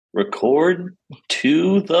Record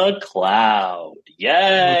to the cloud.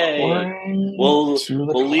 Yay! We'll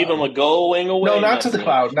leave them a going away. No, not message. to the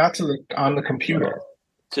cloud. Not to the on the computer.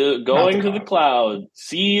 To going to the cloud.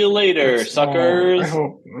 See you later, suckers. I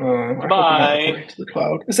hope bye. To the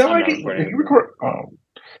cloud. Is that why you record?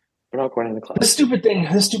 We're not recording the cloud. This stupid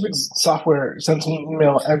software sends me an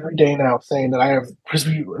email every day now saying that I have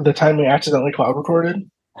the time we accidentally cloud recorded.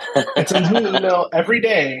 It sends me an email every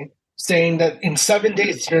day saying that in 7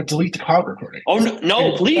 days it's going to delete the cloud recording. Oh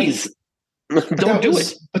no! Please don't do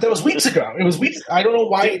it. But that was weeks ago. It was weeks. I don't know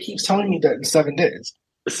why it keeps telling me that in 7 days.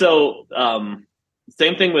 So,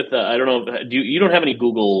 same thing with I don't know. You don't have any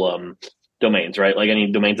Google domains, right? Like any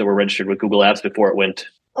domains that were registered with Google Apps before it went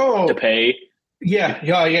to pay. Yeah.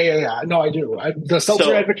 No, I do. The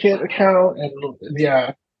Seltzer Advocate account, and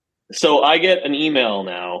yeah. So I get an email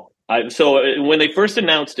now. So when they first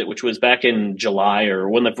announced it, which was back in July, or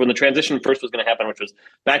when the transition first was going to happen, which was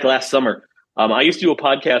back last summer, I used to do a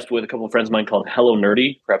podcast with a couple of friends of mine called Hello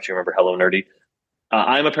Nerdy. Perhaps you remember Hello Nerdy.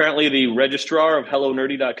 I'm apparently the registrar of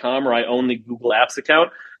HelloNerdy.com, or I own the Google Apps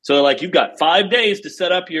account. So they're like, you've got 5 days to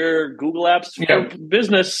set up your Google Apps for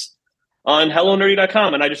business on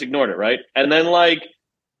HelloNerdy.com, and I just ignored it, right? And then like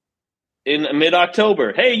in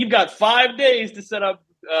mid-October, hey, you've got 5 days to set up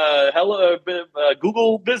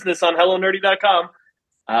Google Business on HelloNerdy.com.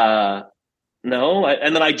 No,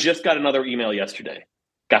 and then I just got another email yesterday.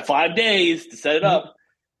 Got 5 days to set it up.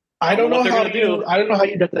 I don't know how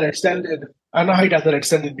you got that extended. I don't know how you got that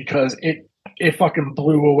extended because it fucking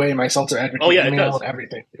blew away my Seltzer Advocate email and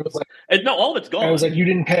everything. It was like all of it's gone. I was like, you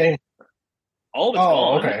didn't pay. All of it's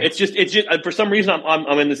gone. Okay. It's just for some reason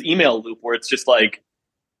I'm in this email loop where it's just like,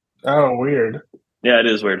 oh, weird. Yeah, it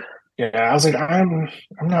is weird. Yeah, I was like, I'm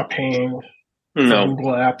not paying for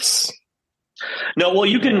Google Apps. No, well,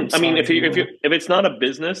 you can. I mean, if it's not a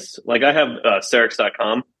business, like I have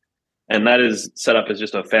Serix.com, and that is set up as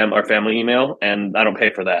just our family email, and I don't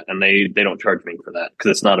pay for that, and they don't charge me for that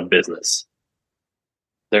because it's not a business.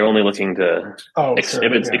 They're only looking to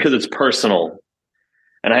because it's personal,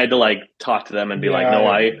 and I had to like talk to them and be like, no,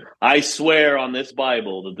 I swear on this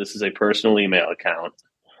Bible that this is a personal email account.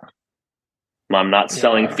 I'm not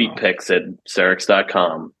selling feet pics at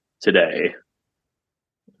Serix.com today.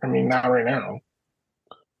 I mean, not right now.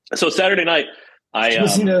 So Saturday night,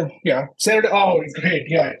 Saturday. Oh, great.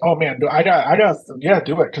 Yeah. Oh man, I got.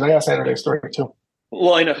 Do it because I got Saturday story too.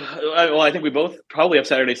 Well, I know. I think we both probably have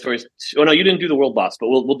Saturday stories. Oh no, you didn't do the World Boss, but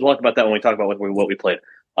we'll talk about that when we talk about what we played.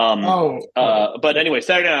 But anyway,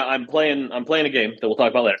 Saturday night I'm playing a game that we'll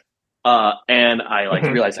talk about later. And I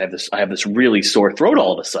realized I have this really sore throat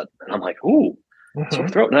all of a sudden, and I'm like, ooh, sore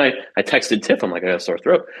throat. And I texted Tiff. I'm like, I got a sore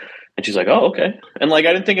throat, and she's like, oh, okay. And like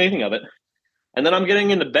I didn't think anything of it. And then I'm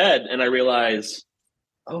getting into bed, and I realize,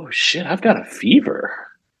 oh shit, I've got a fever.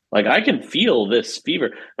 Like I can feel this fever,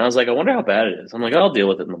 and I was like, I wonder how bad it is. I'm like, I'll deal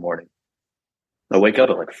with it in the morning. I wake up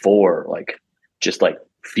at like 4, like just like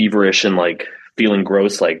feverish and like feeling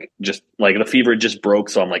gross, like just like the fever just broke,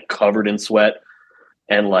 so I'm like covered in sweat.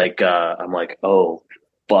 And like, I'm like, oh,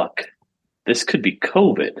 fuck, this could be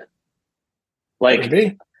COVID. Like,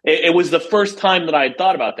 it was the first time that I had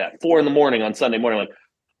thought about that. 4 a.m. on Sunday morning, like,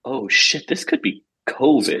 oh shit, this could be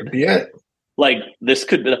COVID. This could be it. Like,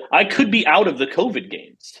 I could be out of the COVID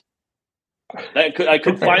games. I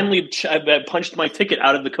could finally, I punched my ticket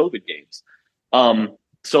out of the COVID games.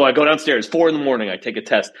 So I go downstairs, 4 a.m. I take a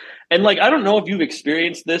test. And like, I don't know if you've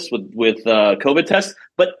experienced this with COVID tests,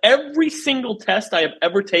 but every single test I have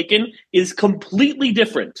ever taken is completely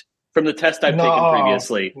different from the test I've taken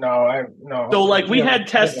previously. No. So like we had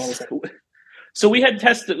tests. So we had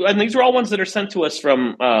tests, and these are all ones that are sent to us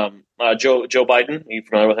from Joe Biden. Are you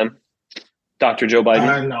familiar with him? Dr. Joe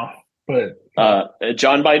Biden? No, but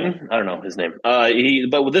John Biden? I don't know his name.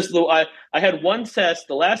 But with this, I had one test.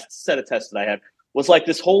 The last set of tests that I had was like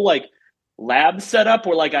this whole like lab setup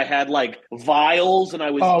where like I had like vials and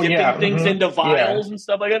I was dipping things into vials and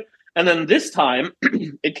stuff like that. And then this time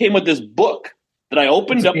it came with this book that I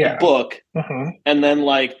opened up the book and then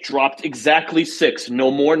like dropped exactly 6,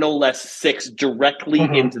 no more, no less, 6 directly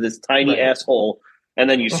into this tiny asshole. And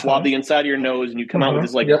then you swab the inside of your nose and you come out with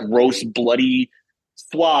this like gross, bloody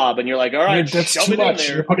swab, and you're like, all right, that's too much.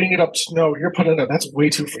 You're putting it up. No, you're putting it up. That's way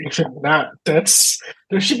too. You should not. There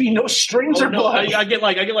should be no strings or blood. I get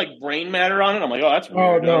like brain matter on it. I'm like, oh, that's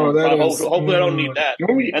weird. Oh no, hopefully I don't need that.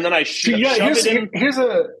 And then I shove it in. Here's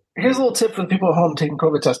a little tip for the people at home taking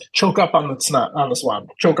COVID test: choke up on the snot on the swab.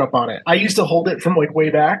 Choke up on it. I used to hold it from like way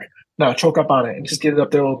back. No, choke up on it and just get it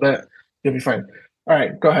up there a little bit. You'll be fine. All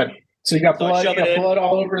right, go ahead. So you got blood. You got blood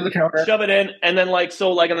all over the counter. Shove it in, and then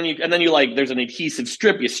and then you there's an adhesive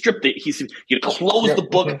strip. You strip the adhesive. You close the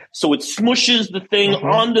book so it smushes the thing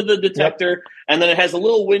onto the detector, and then it has a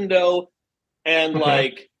little window, and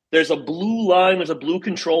there's a blue line. There's a blue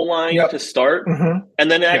control line to start, and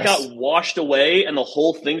then that got washed away, and the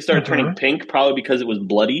whole thing started turning pink, probably because it was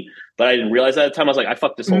bloody. But I didn't realize that at the time. I was like, I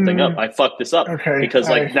fucked this whole thing up. I fucked this up because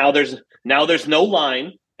now there's no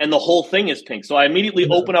line. And the whole thing is pink. So I immediately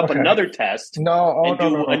open up another test and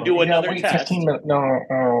do another test. 15 minutes.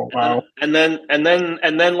 Wow. And then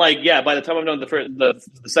by the time I'm done with the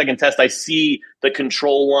second test, I see the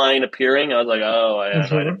control line appearing. I was like, I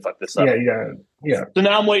didn't fuck this up. Yeah. So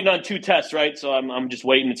now I'm waiting on 2 tests, right? So I'm just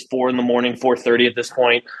waiting. It's 4 a.m, 4:30 at this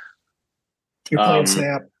point. You're playing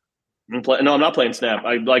Snap. No, I'm not playing Snap.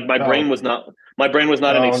 My brain was not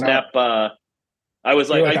in a Snap. I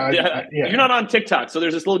was like, you're not on TikTok. So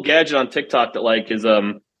there's this little gadget on TikTok that is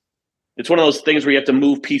it's one of those things where you have to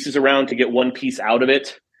move pieces around to get one piece out of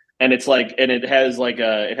it. And it's it has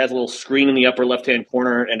a little screen in the upper left-hand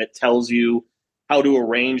corner, and it tells you how to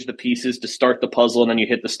arrange the pieces to start the puzzle. And then you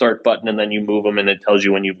hit the start button, and then you move them, and it tells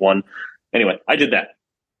you when you've won. Anyway, I did that.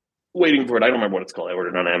 Waiting for it. I don't remember what it's called. I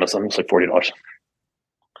ordered it on Amazon. It's like $40.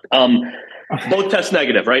 Both tests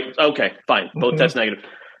negative, right? Okay, fine. Both tests negative.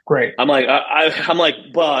 Great. I'm like,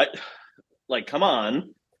 but come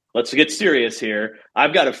on, let's get serious here.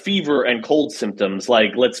 I've got a fever and cold symptoms.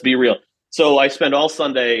 Let's be real. So I spent all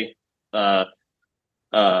Sunday quarantining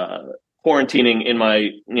in my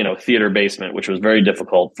theater basement, which was very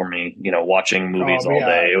difficult for me. Watching movies all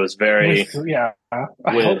day. It was very me and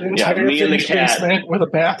the cat with a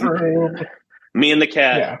bathroom. Me and the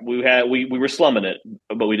cat, we were slumming it,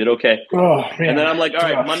 but we did okay. Oh, man. And then I'm like, all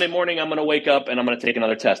right, Monday morning I'm going to wake up and I'm going to take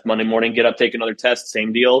another test. Monday morning, get up, take another test,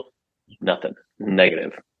 same deal. Nothing,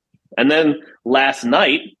 negative. And then last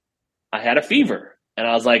night I had a fever, and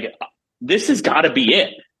I was like, this has got to be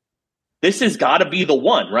it. This has got to be the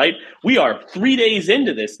one, right? We are 3 days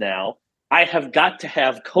into this now. I have got to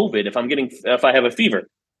have COVID if I have a fever.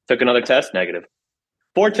 Took another test, negative.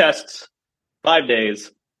 4 tests, 5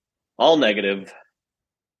 days. All negative.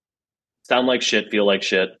 Sound like shit, feel like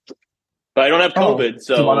shit. But I don't have COVID,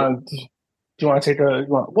 so. Do you want to take a?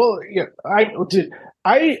 Well, yeah.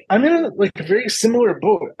 I'm in a very similar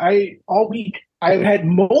boat. All week I've had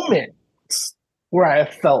moments where I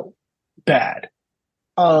have felt bad.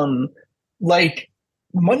 Like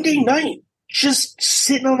Monday night, just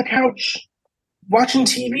sitting on the couch, watching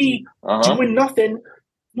TV, doing nothing.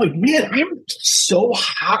 Like, man, I'm so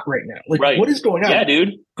hot right now. What is going on? Yeah,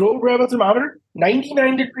 dude. Go grab a thermometer.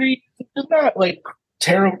 99 degrees. It's not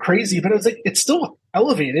terrible crazy, but it's still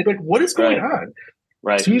elevated. What is going on?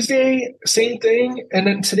 Right. Tuesday, same thing, and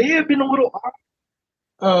then today I've been a little off.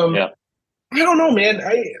 I don't know, man.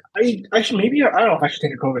 I should maybe I don't know if I should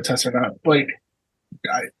take a COVID test or not.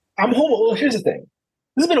 I'm home. Well, here's the thing.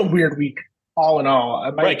 This has been a weird week, all in all.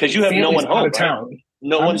 Right, because you have no one home. Out of town.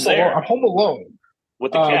 No one's there. I'm home alone.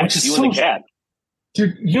 With the cat, and the cat.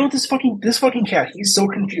 Dude, you know this fucking cat, he's so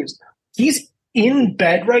confused. He's in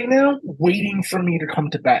bed right now, waiting for me to come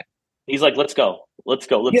to bed. He's like, let's go. Let's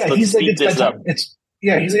he's speed this up. He's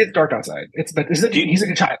like, it's dark outside. He's like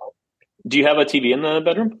a child. Do you have a TV in the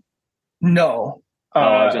bedroom? No.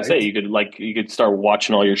 I was gonna say you could start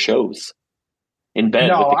watching all your shows in bed.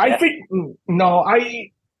 No, with the cat.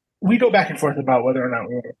 We go back and forth about whether or not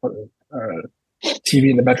we want to put TV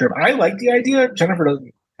in the bedroom. I like the idea. Jennifer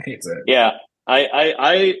hates it. Yeah,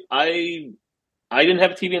 I didn't have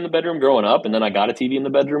a TV in the bedroom growing up, and then I got a TV in the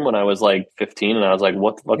bedroom when I was 15, and I was like,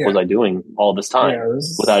 "What the fuck was I doing all this time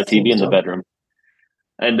without a TV in the bedroom?"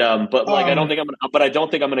 And I don't think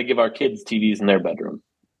I'm gonna give our kids TVs in their bedroom.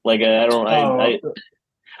 Because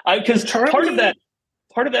part of that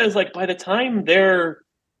is by the time they're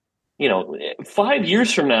 5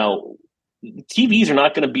 years from now, TVs are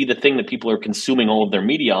not going to be the thing that people are consuming all of their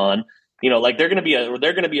media on. They're going to be a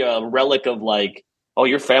relic of oh,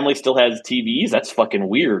 your family still has TVs? That's fucking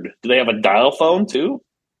weird. Do they have a dial phone too?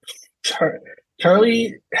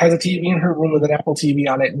 Charlie has a TV in her room with an Apple TV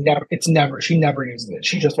on it. She never uses it.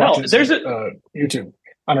 She just watches YouTube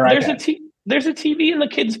on her iPad. There's a TV in the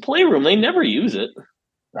kids' playroom. They never use it.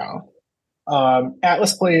 No.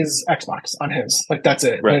 Atlas plays Xbox on his. That's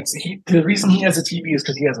it. Right. The reason he has a TV is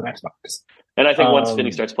because he has an Xbox. And I think once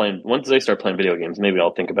they start playing video games, maybe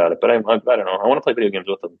I'll think about it. But I don't know. I want to play video games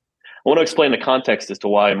with them. I want to explain the context as to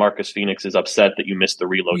why Marcus Phoenix is upset that you missed the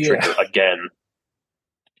reload trigger again.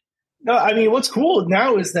 No, I mean, what's cool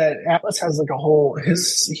now is that Atlas has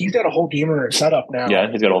he's got a whole gamer setup now. Yeah,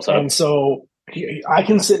 he's got a whole setup. And so I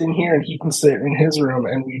can sit in here and he can sit in his room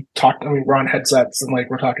and we talk. I mean, we're on headsets and like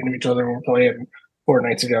we're talking to each other and we're playing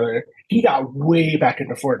Fortnite together. He got way back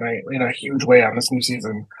into Fortnite in a huge way on this new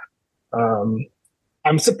season.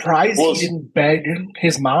 I'm surprised he didn't beg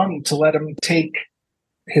his mom to let him take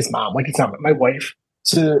his mom, like it's not my wife,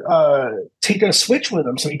 to take a Switch with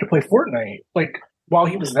him so he could play Fortnite, like while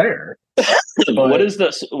he was there.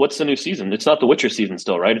 What's the new season? It's not the Witcher season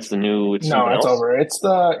still, right? It's the new. It's over. It's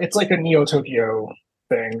like a Neo Tokyo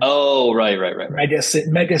thing. Oh, right. Mega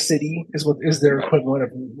City is their equivalent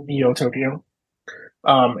of Neo Tokyo.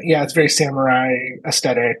 Yeah, it's very samurai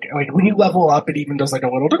aesthetic. Like when you level up, it even does like a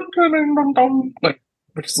little dun, dun, dun, dun, dun, like,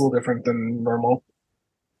 which is a little different than normal.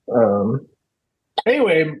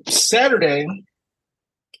 Anyway, Saturday,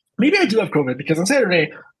 maybe I do have COVID because on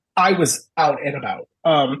Saturday I was out and about.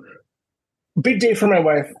 Big day for my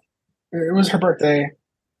wife. It was her birthday.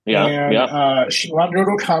 Yeah. She wanted to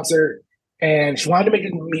go to a concert and she wanted to make a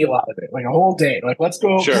meal out of it, like a whole day. Like, let's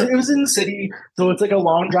go. Sure. It was in the city, so it's like a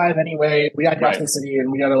long drive anyway. We got to go to the city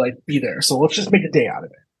and we got to like be there. So let's just make a day out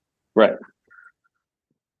of it. Right.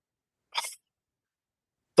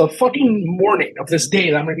 The fucking morning of this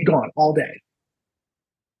day that I'm going to be gone all day,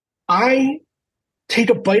 I take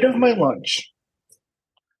a bite of my lunch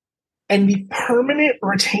and the permanent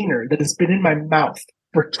retainer that has been in my mouth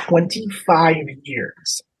for 25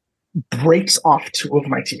 years breaks off two of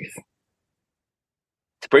my teeth.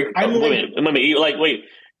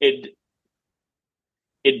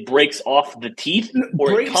 It breaks off the teeth,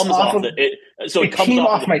 or it comes off it came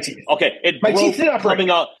off my teeth. Okay, my teeth did not coming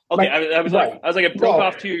off. Okay, I was like, it broke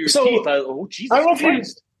off to your teeth. Jesus! I don't know if you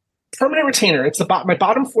permanent retainer. It's my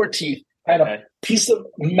bottom four teeth had a piece of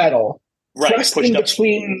metal pressed in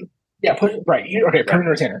between. Yeah, permanent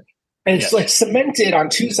retainer, and it's like cemented on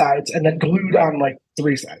two sides and then glued on like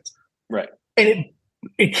three sides. Right, and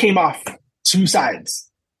it came off two sides,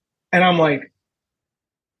 and I'm like,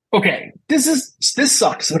 okay, this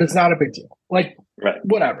sucks, but it's not a big deal. Like,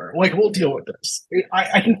 whatever. Like, we'll deal with this.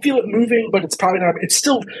 I can feel it moving, but it's probably not. It's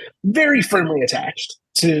still very firmly attached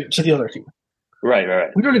to the other teeth. Right.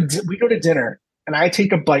 We go to dinner, and I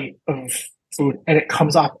take a bite of food, and it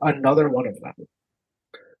comes off another one of them.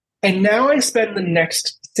 And now I spend the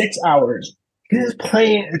next 6 hours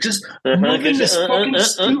playing, just moving this fucking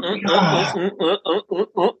stupid.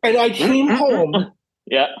 And I came home.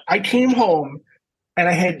 Yeah. I came home, and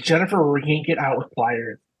I had Jennifer yank it out with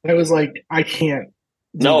pliers. I was like, I can't.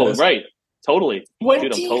 No, right. Totally.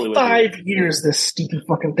 25 years this stupid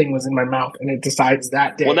fucking thing was in my mouth, and it decides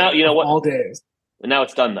that day. Well, now you know what? All days. Now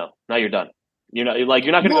it's done, though. Now you're done. You're not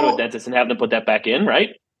going to go to a dentist and have them put that back in, right?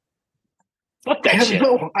 Fuck that shit.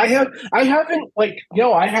 I haven't, I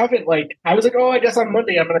was like, oh, I guess on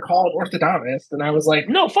Monday I'm going to call an orthodontist. And I was like,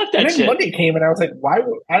 no, fuck that shit. Monday came and I was like, why?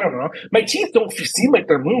 I don't know. My teeth don't seem like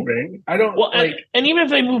they're moving. I don't and even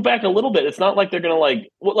if they move back a little bit, it's not like they're going to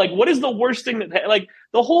what is the worst thing that,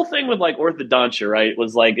 the whole thing with orthodontia, right?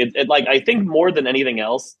 Was I think more than anything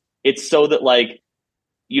else, it's so that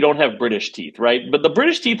you don't have British teeth, right? But the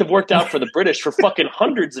British teeth have worked out for the British for fucking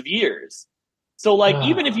hundreds of years. So,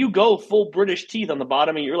 even if you go full British teeth on the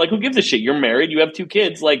bottom, and you're who gives a shit? You're married, you have two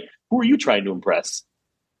kids. Who are you trying to impress?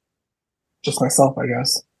 Just myself, I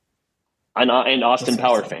guess. And Austin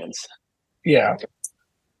Power fans. Yeah.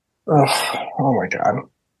 Oh my god.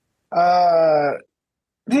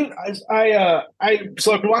 Dude,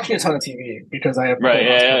 so I've been watching a ton of TV because I have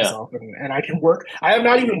myself, and I can work. I am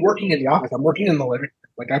not even working in the office. I'm working in the living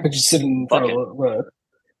room. I've been just sitting in front of the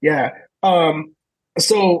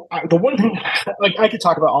So the one thing, I could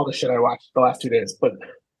talk about all the shit I watched the last 2 days, but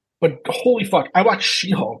holy fuck, I watched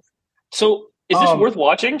She-Hulk. So is this worth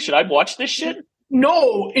watching? Should I watch this shit?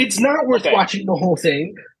 No, it's not worth watching the whole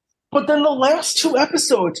thing. But then the last 2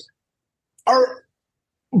 episodes are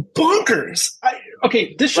bonkers.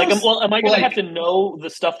 This show. Am I going to have to know the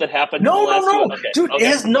stuff that happened? No, dude. It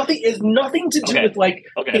has nothing. It has nothing to do with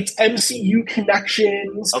its MCU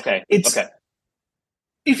connections. Okay.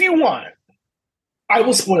 If you want, I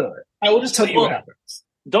will spoil it. I will just tell you what happens.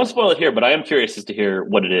 Don't spoil it here, but I am curious as to hear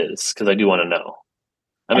what it is because I do want to know.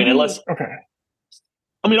 I don't know.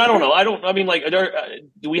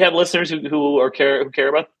 Do we have listeners who care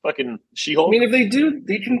about fucking She-Hulk? If they do,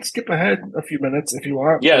 they can skip ahead a few minutes if you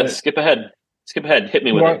want. Yeah, skip ahead. Hit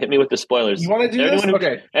me with it. Hit me with the spoilers. You want to do this?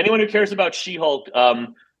 Anyone who cares about She-Hulk,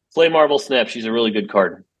 play Marvel Snap. She's a really good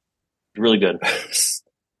card. Really good.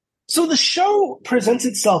 So the show presents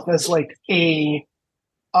itself as a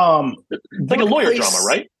it's like a lawyer drama,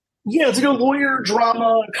 right? Yeah, it's like a lawyer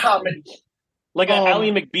drama comedy. Like an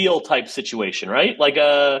Ally McBeal type situation, right?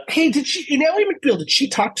 Hey, in Ally McBeal, did she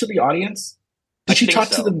talk to the audience? Did she talk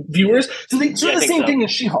to the viewers? So they do the same thing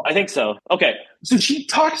as She-Hulk. I think so. Okay. So she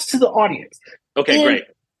talks to the audience. Okay, great.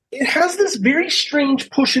 It has this very strange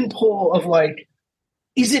push and pull of like,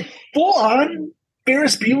 is it full on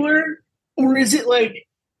Ferris Bueller, or is it like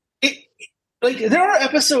it? Like there are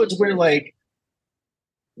episodes where like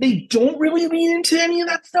they don't really lean into any of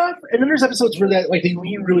that stuff, and then there's episodes where that like they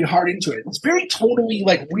lean really hard into it. It's very totally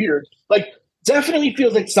like weird. Like definitely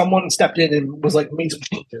feels like someone stepped in and was like made some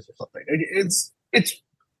changes or something.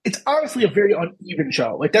 It's honestly a very uneven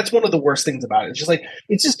show. Like that's one of the worst things about it. It's just like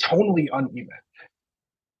it's just totally uneven.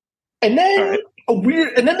 And then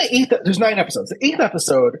there's 9 episodes. The 8th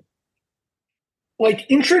episode like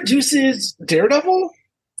introduces Daredevil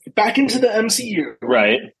back into the MCU.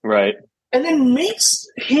 Right. And then makes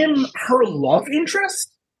him her love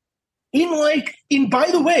interest in by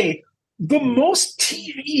the way, the most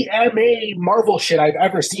TVMA Marvel shit I've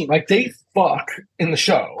ever seen. Like they fuck in the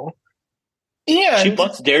show. And she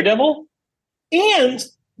fucks Daredevil? And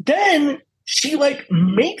then she like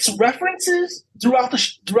makes references throughout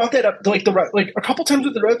that like a couple times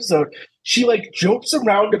with the episode. She like jokes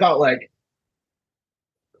around about like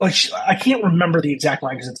I can't remember the exact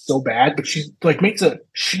line because it's so bad, but she like makes a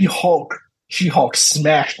She-Hulk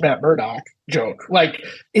smashed Matt Murdock joke. Like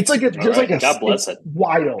it's like there's like a God bless it.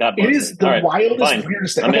 Wild. It is the wildest,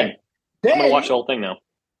 weirdest thing. Okay. I'm gonna watch the whole thing now.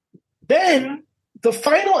 Then the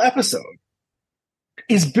final episode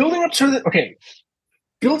is builds up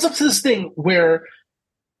to this thing where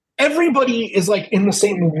everybody is like in the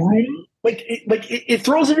same room. It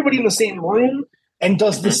throws everybody in the same room and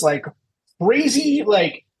does this like crazy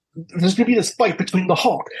like there's gonna be this fight between the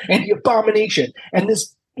Hulk and the Abomination and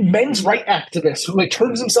this men's right activist who like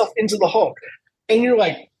turns himself into the Hulk. And you're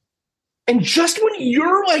like, and just when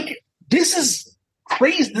you're like, this is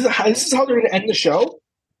crazy, this is how they're gonna end the show,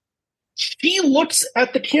 she looks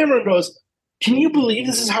at the camera and goes, can you believe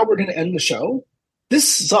this is how we're gonna end the show?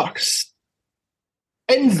 This sucks.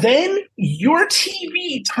 And then your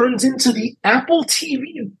TV turns into the Apple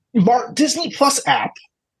TV Disney Plus app.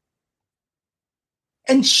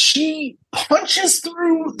 And she punches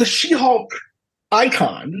through the She-Hulk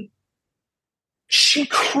icon. She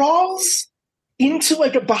crawls into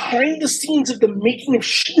like a behind the scenes of the making of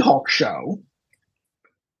She-Hulk show.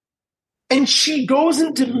 And she goes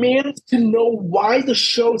and demands to know why the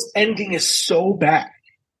show's ending is so bad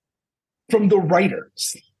from the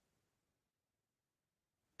writers.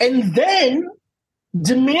 And then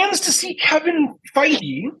demands to see Kevin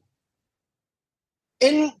Feige.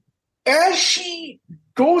 And as she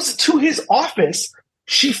goes to his office,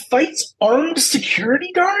 she fights armed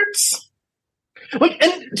security guards. Like,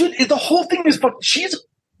 and dude, the whole thing is fun. She's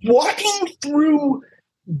walking through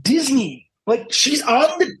Disney. Like, she's on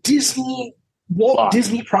the Walt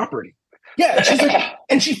Disney property. Yeah, she's like,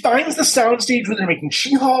 and she finds the soundstage where they're making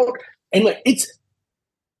She-Hulk, and like it's.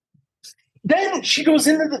 Then she goes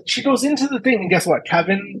into the thing, and guess what?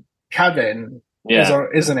 Kevin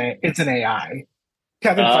is an AI.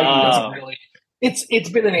 Kevin Feige doesn't really. It's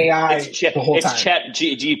been an AI the whole time. It's Chat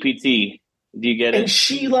GPT. Do you get it?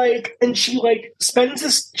 And she spends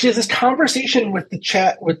this. She has this conversation with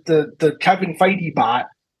the Kevin Feige bot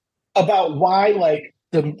about why like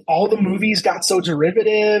all the movies got so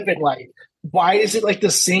derivative and like why is it like the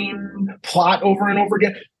same plot over and over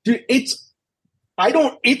again? Dude, it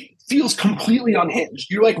feels completely unhinged.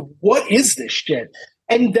 You're like, what is this shit?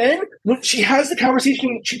 And then when she has the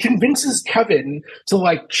conversation, she convinces Kevin to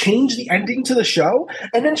like change the ending to the show.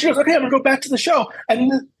 And then she goes, okay, I'm gonna go back to the show.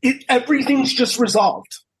 And everything's just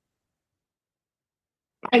resolved.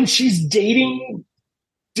 And she's dating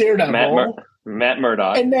Daredevil. Matt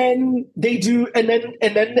Murdock. And then and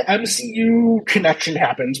then the MCU connection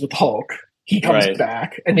happens with Hulk. He comes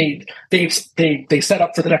back and they set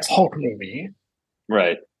up for the next Hulk movie.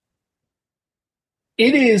 Right.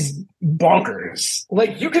 It is bonkers.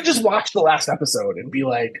 Like, you could just watch the last episode and be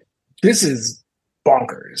like, this is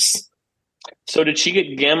bonkers. So did she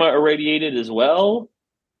get gamma irradiated as well?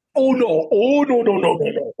 Oh, no. Oh, no.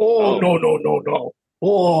 No.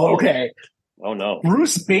 Oh, okay. Oh, no.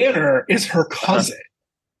 Bruce Banner is her cousin.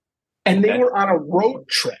 And they were on a road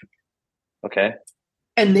trip. Okay.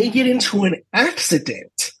 And they get into an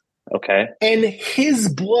accident. Okay. And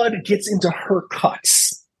his blood gets into her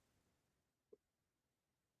cuts.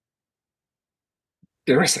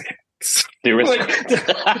 There is a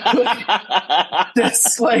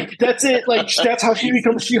that's it. Like, that's how she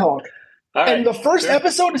becomes She-Hulk. Right, and the first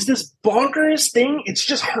episode is this bonkers thing. It's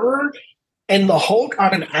just her and the Hulk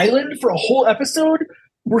on an island for a whole episode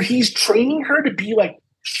where he's training her to be like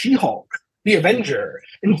She-Hulk, the Avenger.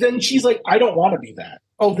 And then she's like, I don't want to be that.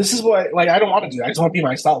 oh, this is what, like, I don't want to do. I just want to be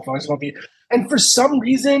myself. I just want to be, and for some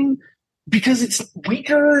reason, because it's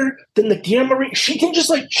weaker than the gamma ray, she can just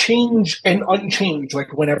like change and unchange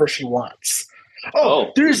like whenever she wants.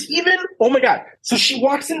 Oh, there's even, oh my God. So she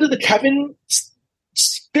walks into the Kevin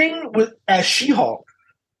thing as She-Hulk,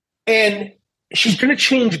 and she's going to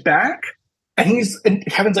change back. And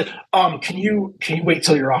Kevin's like, can you wait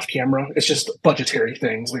till you're off camera? It's just budgetary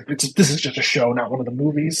things. Like, this is just a show, not one of the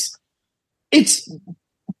movies. It's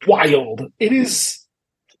wild. It is.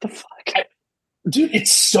 What the fuck? Dude,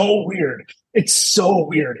 it's so weird. It's so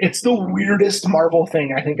weird. It's the weirdest Marvel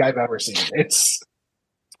thing I think I've ever seen. It's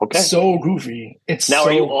so goofy. It's now, so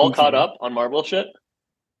are you all goofy. caught up on Marvel shit?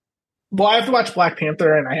 Well, I have to watch Black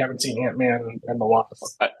Panther, and I haven't seen Ant-Man and the Wasp.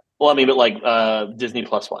 Well, I mean, but like Disney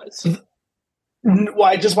Plus wise. Well,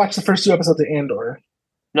 I just watched the first 2 episodes of Andor.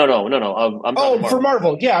 No. I'm for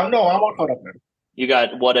Marvel. Yeah, no, I'm all caught up now. You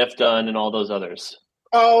got What If done and all those others.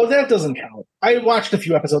 Oh, that doesn't count. I watched a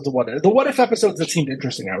few episodes of What If. The What If episodes that seemed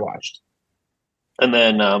interesting, I watched. And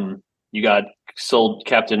then you got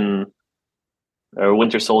Captain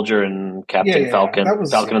Winter Soldier and Captain Falcon.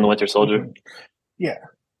 Falcon and the Winter Soldier. Mm-hmm. Yeah.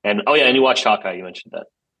 And you watched Hawkeye. You mentioned that.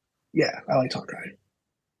 Yeah, I like Hawkeye.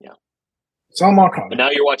 Yeah. So I'm all caught up. But now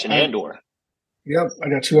you're watching Andor. Yep, I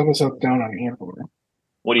got 2 episodes down on Andor.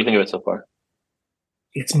 What do you think of it so far?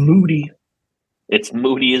 It's moody. It's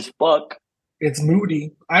moody as fuck. It's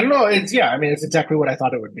moody. I don't know. It's exactly what I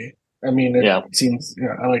thought it would be. I mean, it seems.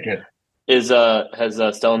 Yeah, I like it. Has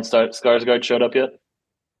Stellan Skarsgård showed up yet?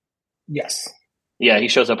 Yes. Yeah, he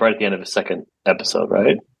shows up right at the end of his second episode,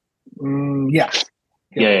 right? Yeah.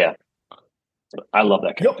 Yeah. I love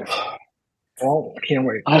that character. Yep. Well, I can't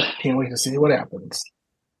wait. Can't wait to see what happens.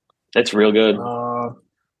 It's real good.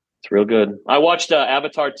 It's real good. I watched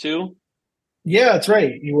Avatar 2. Yeah, that's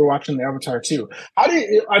right. You were watching the Avatar 2.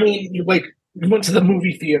 You went to the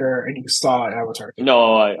movie theater and you saw Avatar 2.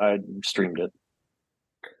 No, I streamed it.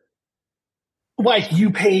 Like,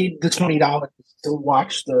 you paid the $20 to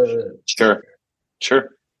watch the... Sure.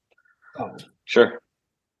 Oh. Sure.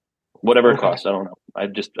 Whatever it costs, I don't know. I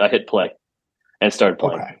hit play and started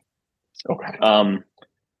playing. Okay.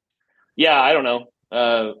 Yeah, I don't know.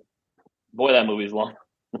 Boy, that movie's long.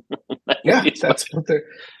 Yeah, that's what they're...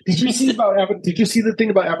 Did you see the thing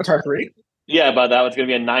about Avatar 3? Yeah, about that. It's going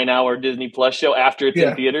to be a 9-hour Disney Plus show after it's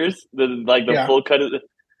in theaters. The full cut of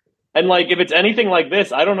and like, if it's anything like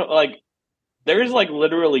this, I don't know. Like, there's like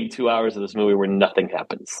literally 2 hours of this movie where nothing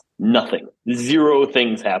happens. Nothing. 0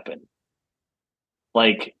 things happen.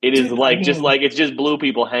 Like, it is it's just blue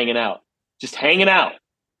people hanging out, just hanging out.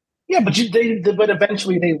 Yeah, but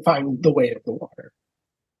eventually they find the way of the water.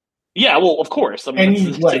 Yeah, well, of course. I mean,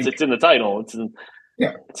 it's in the title. It's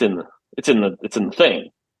in the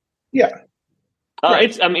thing. Yeah.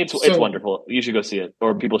 Right. It's wonderful. You should go see it,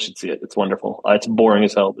 or people should see it. It's wonderful. It's boring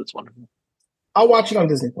as hell, but it's wonderful. I'll watch it on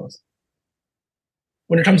Disney Plus.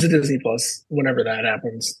 When it comes to Disney Plus, whenever that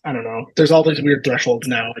happens, I don't know. There's all these weird thresholds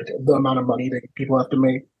now, like the amount of money that people have to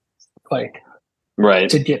make, like, right,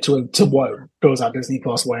 to get to what goes on Disney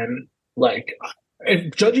Plus when, like,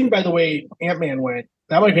 judging by the way Ant-Man went,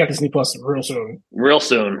 that might be on Disney Plus real soon. Real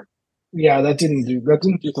soon. Yeah, that didn't do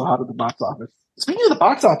so hot at the box office. Speaking of the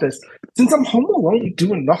box office, since I'm home alone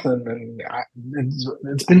doing nothing, and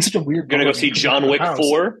it's been such a weird. You're gonna go see John Wick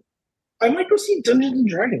 4? I might go see Dungeons and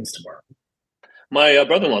Dragons tomorrow. My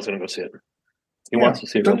brother-in-law's gonna go see it. He wants to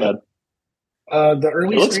see it real bad. The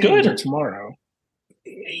early screenings are tomorrow.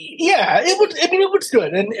 Yeah, it looks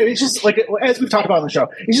good, and it's just like, as we've talked about on the show,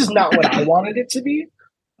 it's just not what I wanted it to be.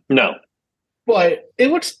 No, but it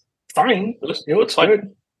looks fine. It looks fine.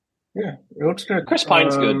 good. Yeah, it looks good. Chris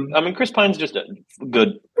Pine's good. I mean, Chris Pine's just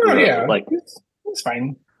good. Yeah, like it's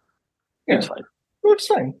fine. Yeah, it's fine. It looks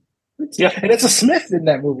fine. And it's a Smith in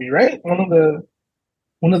that movie, right? One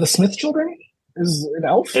of the Smith children is an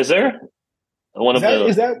elf. Is there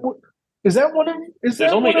Isn't there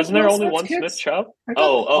only one kids? Smith child?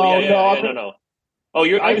 No. Oh,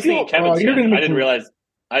 I was thinking Kevin Smith. I didn't realize.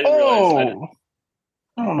 There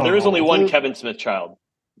is only one Kevin Smith child.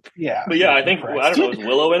 Yeah, but yeah, I think I don't know. Is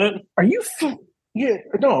Willow in it? Are you?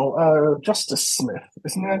 Justice Smith,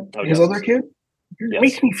 isn't that his other kid? You're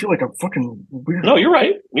making me feel like a fucking weird. No, you're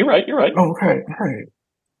right. Oh, okay, all right.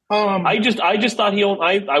 I just thought he owned.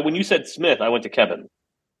 When you said Smith, I went to Kevin.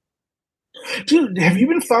 Dude, have you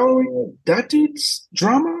been following that dude's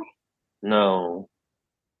drama? No.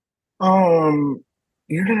 I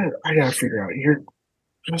gotta figure out. Your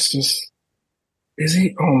Justice. Is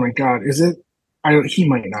he? Oh my God! Is it? He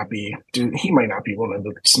might not be. Dude, he might not be one of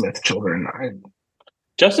the Smith children.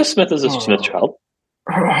 Justice Smith is a Smith child.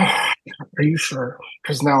 Are you sure?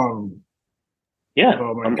 Because now Yeah,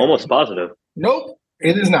 I'm almost positive. Nope,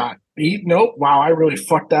 it is not. Nope. Wow, I really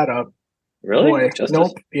fucked that up. Really? Boy,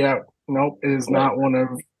 nope. Yeah, nope. It is not one of.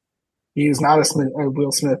 He is not a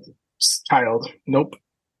Will Smith child. Nope.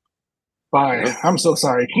 Bye. Yeah. I'm so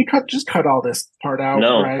sorry. Can you just cut all this part out?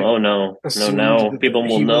 No. Right? Oh no. No. People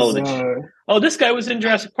will know that. Oh, this guy was in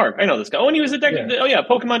Jurassic Park. I know this guy. Oh, and he was a detective. Yeah. Oh yeah,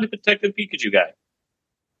 Pokemon Detective Pikachu guy.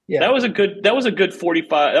 Yeah. That was a good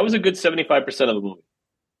 45. That was a good 75% of the movie.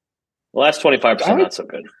 The last 25% not so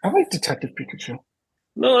good. I like Detective Pikachu.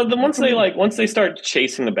 No, once they start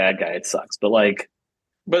chasing the bad guy, it sucks. But I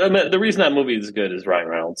mean, the reason that movie is good is Ryan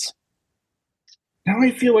Reynolds. Now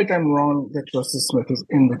I feel like I'm wrong that Justice Smith is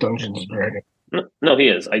in the Dungeons and Dragons. No, he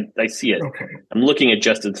is. I see it. Okay. I'm looking at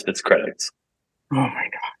Justin Smith's credits. Oh my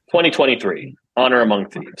god. 2023, Honor Among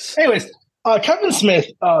Thieves. Anyways, Kevin Smith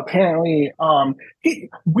apparently wow.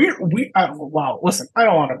 Listen, I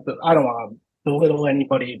don't want to belittle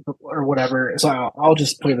anybody or whatever, so I'll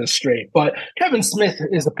just play this straight. But Kevin Smith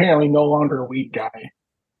is apparently no longer a weed guy.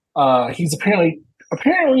 He's apparently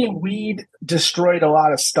weed destroyed a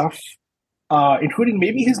lot of stuff, including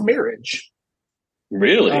maybe his marriage.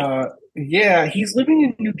 Really? Yeah, he's living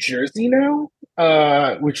in New Jersey now,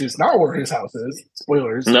 which is not where his house is.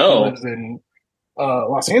 Spoilers. No. He lives in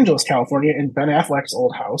Los Angeles, California, in Ben Affleck's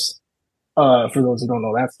old house. For those who don't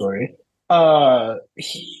know that story.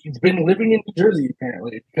 He's been living in New Jersey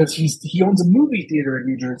apparently because he owns a movie theater in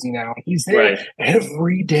New Jersey now. He's there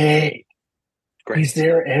every day. Great. He's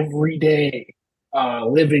there every day,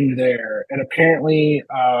 living there. And apparently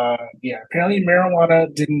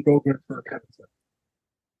marijuana didn't go good for Kevin Smith.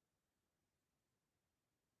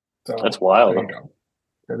 So that's wild.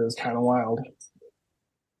 That is kind of wild.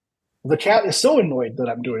 The cat is so annoyed that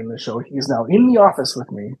I'm doing this show. He's now in the office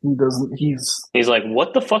with me. He's like,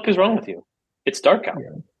 what the fuck is wrong with you? It's dark out.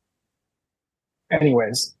 Yeah.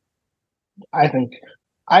 Anyways, I think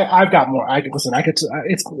I've got more.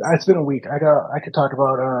 It's been a week. I could talk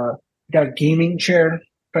about got a gaming chair.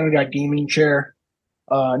 Finally got a gaming chair.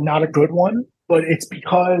 Not a good one, but it's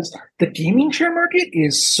because the gaming chair market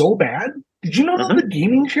is so bad. Did you know that the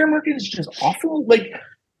gaming chair market is just awful? Like,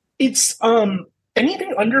 it's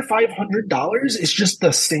anything under $500 is just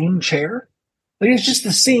the same chair. Like, it's just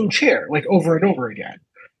the same chair, like over and over again.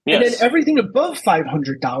 Yes. And then everything above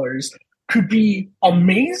 $500 could be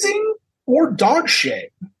amazing or dog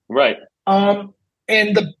shit. Right. And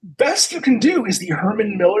the best you can do is the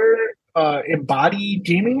Herman Miller embodied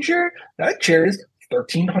gaming chair. That chair is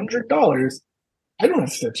 $1,300. I don't have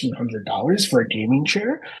 $1,300 for a gaming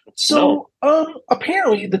chair. So,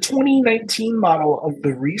 apparently the 2019 model of the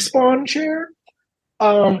Respawn chair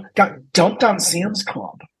got dumped on Sam's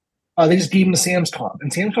Club. They just gave them to Sam's Club,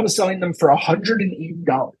 and Sam's Club is selling them for $180.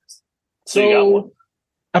 So you got one.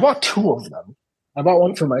 I bought two of them. I bought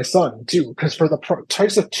one for my son too, because for the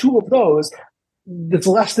price of two of those, it's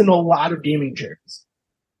less than a lot of gaming chairs.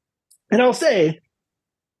 And I'll say,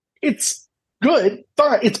 it's good,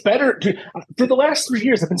 but it's better. For the last 3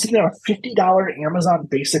 years, I've been sitting on a $50 Amazon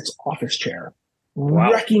Basics office chair,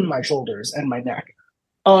 wrecking my shoulders and my neck.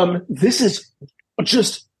 This is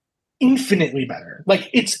just infinitely better. Like,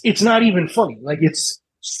 it's not even funny. Like, it's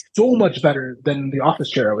so much better than the office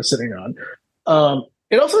chair I was sitting on.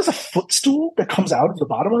 It also has a footstool that comes out of the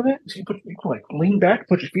bottom of it, so you can like lean back,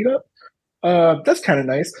 put your feet up. That's kind of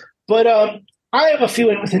nice. But I have a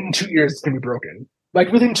feeling within 2 years it's going to be broken.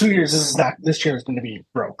 Like, within 2 years, this chair is going to be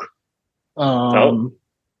broke. Well,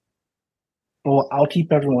 I'll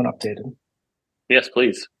keep everyone updated. Yes,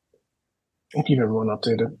 please. I'll keep everyone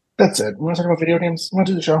updated. That's it. We want to talk about video games? Want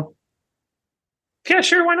to do the show? Yeah,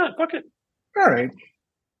 sure. Why not? Fuck it. All right.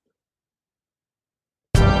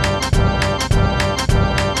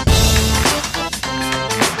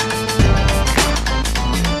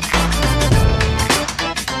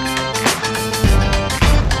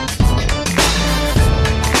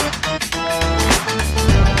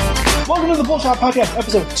 Welcome to the Bullshot Podcast,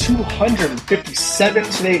 episode 257.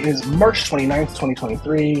 Today is March 29th,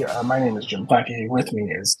 2023. My name is Jim Blackie. With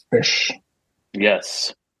me is Fish.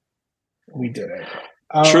 Yes. We did it.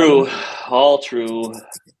 True. All true. Do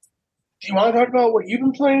you want to talk about what you've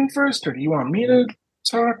been playing first, or do you want me to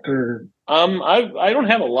talk? Or I don't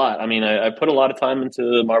have a lot. I mean, I put a lot of time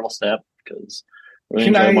into Marvel Snap because really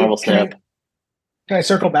enjoy Marvel Snap. Can I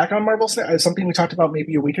circle back on Marvel Snap? Something we talked about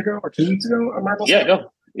maybe a week ago or 2 weeks ago on Marvel Snap? Yeah,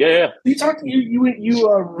 go. Yeah. You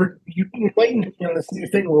enlightened me on this new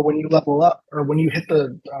thing where when you level up or when you hit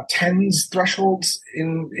the tens thresholds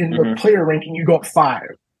in the player ranking, you go up 5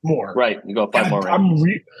 more. Right, you go up 5 more.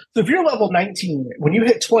 So if you're level 19, when you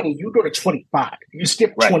hit 20, you go to 25. You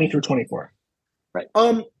skip 20 through 24. Right.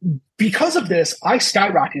 Because of this, I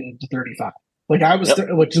skyrocketed to 35. Like I was,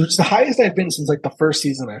 which was the highest I've been since like the first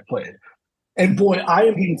season I played. And boy, I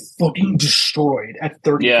am getting fucking destroyed at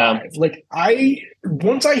 35. Yeah. Like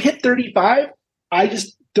once I hit 35,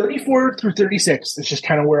 34 through 36 is just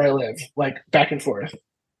kind of where I live, like back and forth.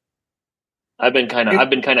 I've been kind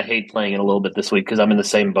of hate playing it a little bit this week because I'm in the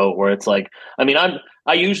same boat where it's like, I mean,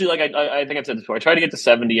 I usually like, I think I've said this before, I try to get to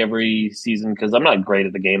 70 every season because I'm not great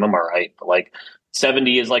at the game. I'm all right. But like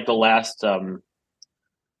 70 is like the last,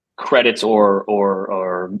 credits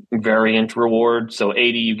or variant reward. So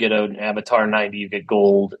 80 you get an avatar, 90 you get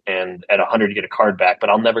gold, and at 100 you get a card back.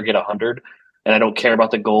 But I'll never get 100, and I don't care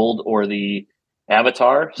about the gold or the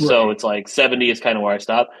avatar. Right. So it's like 70 is kind of where I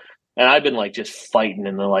stop. And I've been like just fighting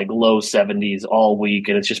in the like low 70s all week,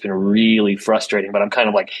 and it's just been really frustrating. But I'm kind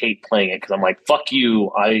of like hate playing it because I'm like, fuck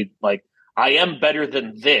you. I am better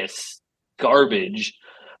than this garbage.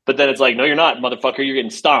 But then it's like, no, you're not, motherfucker. You're getting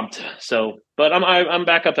stomped. So, but I'm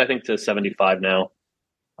back up, I think, to 75 now.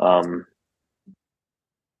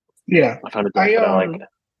 Yeah, I found it. I like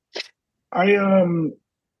it.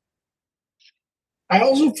 I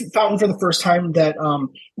also found for the first time that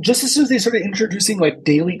just as soon as they started introducing like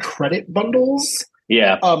daily credit bundles,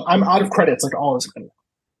 I'm out of credits like all this time.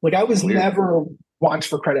 Like I was never watched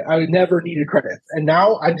for credit. I never needed credits, and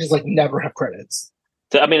now I just like never have credits.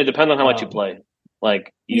 I mean, it depends on how much you play.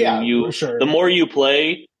 Like you sure. The more you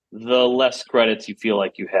play, the less credits you feel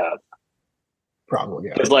like you have. Probably,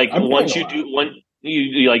 yeah. Because like once you do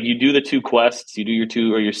the 2 quests, you do your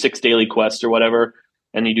 2 or your 6 daily quests or whatever,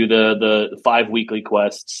 and you do the 5 weekly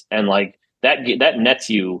quests, and like that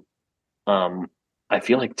nets you, I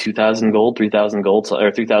feel like 2,000 gold, 3,000 gold,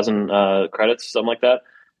 or 3,000 credits, something like that.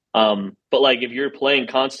 But like if you're playing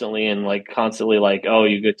constantly and like constantly like, oh,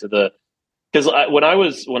 you get to the because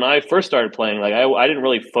when I first started playing, like I didn't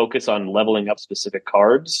really focus on leveling up specific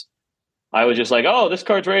cards. I was just like, oh, this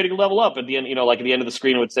card's ready to level up. At the end, like at the end of the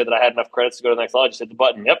screen, it would say that I had enough credits to go to the next level. I just hit the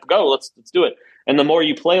button. Yep, go. Let's do it. And the more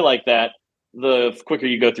you play like that, the quicker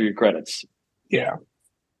you go through your credits. Yeah.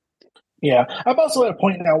 Yeah. I'm also at a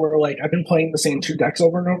point now where like I've been playing the same 2 decks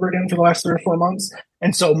over and over again for the last 3 or 4 months.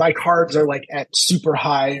 And so my cards are like at super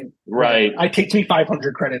high. Right. It takes me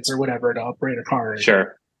 500 credits or whatever to upgrade a card.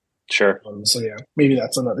 Sure. So yeah, maybe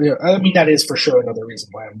that's another. Yeah, I mean, that is for sure another reason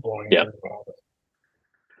why I'm blowing. Yeah.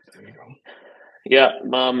 There you go. Yeah,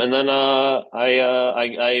 and then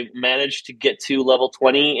I managed to get to level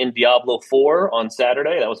 20 in Diablo 4 on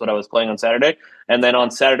Saturday. That was what I was playing on Saturday, and then on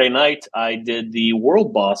Saturday night I did the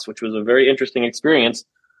world boss, which was a very interesting experience.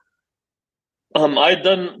 I'd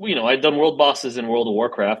done world bosses in World of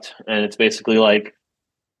Warcraft, and it's basically like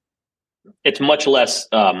it's much less.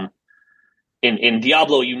 In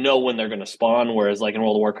Diablo, when they're going to spawn, whereas like in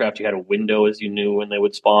World of Warcraft, you had a window as you knew when they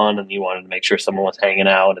would spawn, and you wanted to make sure someone was hanging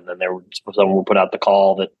out, and then someone would put out the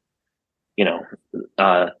call that,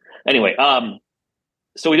 anyway.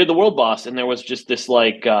 So we did the world boss, and there was just this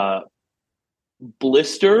like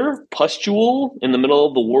blister pustule in the middle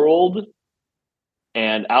of the world,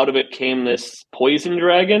 and out of it came this poison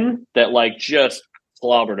dragon that like just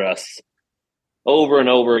clobbered us over and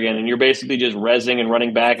over again, and you're basically just rezzing and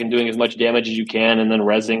running back and doing as much damage as you can, and then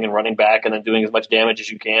rezzing and running back and then doing as much damage as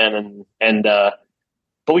you can,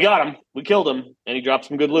 but we got him, we killed him, and he dropped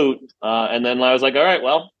some good loot, and then I was like, all right,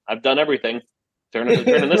 well, I've done everything, turning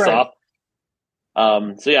this right.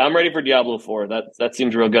 off. So yeah, I'm ready for Diablo 4. That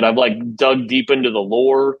seems real good. I've like dug deep into the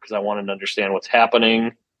lore because I wanted to understand what's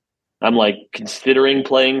happening. I'm like considering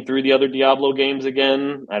playing through the other Diablo games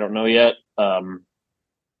again. I don't know yet.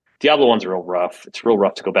 Diablo 1's real rough. It's real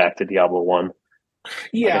rough to go back to Diablo 1.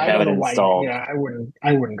 Yeah, I have it installed. Yeah,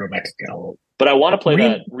 I wouldn't go back to Diablo. But I want to play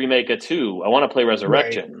that remake of 2. I want to play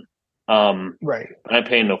Resurrection. Right. But I'm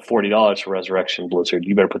paying no $40 for Resurrection, Blizzard.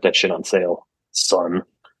 You better put that shit on sale, son.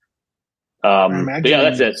 But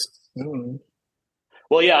yeah, that's it.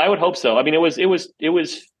 Well, yeah, I would hope so. I mean, it was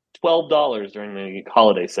 $12 during the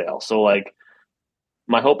holiday sale. So like,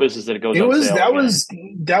 my hope is that it goes. That was.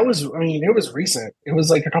 I mean, it was recent. It was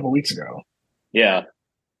like a couple weeks ago. Yeah.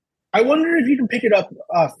 I wonder if you can pick it up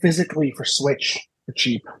physically for Switch for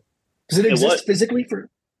cheap. Does it exist physically for?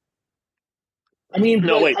 I mean,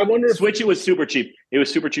 no. Wait. I wonder if Switch. It was super cheap. It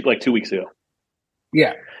was super cheap like 2 weeks ago.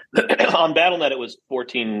 Yeah. On BattleNet, it was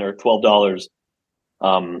 $14 or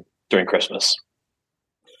 $12 during Christmas.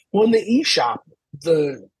 Well, in the eShop,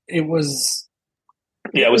 it was.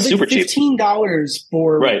 Yeah, it was super cheap. $15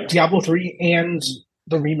 for Diablo 3 and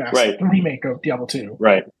the remaster, the remake of Diablo 2.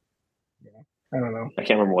 Right. Yeah, I don't know. I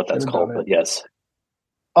can't remember what that's called, but yes.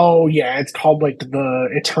 Oh yeah, it's called like the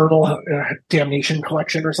Eternal Damnation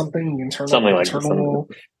Collection or something. Something like Eternal,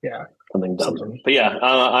 that. Yeah, something dumb. But yeah,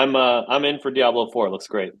 I'm in for Diablo 4. It looks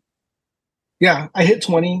great. Yeah, I hit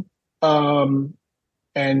 20.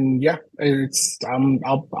 And yeah, it's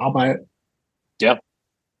I'll buy it. Yeah.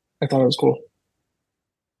 I thought it was cool.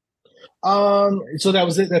 So that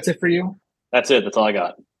was it. That's it for you. That's it. That's all I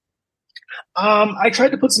got. I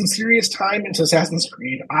tried to put some serious time into Assassin's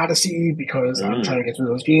Creed Odyssey because I'm trying to get through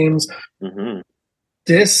those games. Mm-hmm.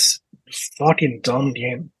 This fucking dumb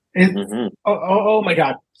game. Oh my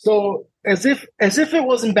god! So as if it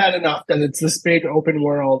wasn't bad enough that it's this big open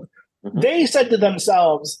world, they said to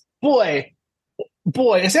themselves, "Boy,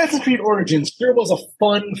 Assassin's Creed Origins sure was a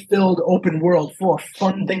fun-filled open world full of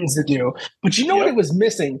fun things to do." But you know what it was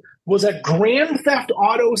missing was a Grand Theft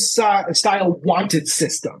Auto style wanted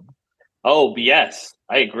system. Oh, yes.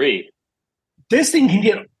 I agree. This thing can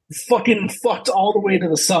get fucking fucked all the way to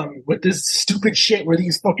the sun with this stupid shit where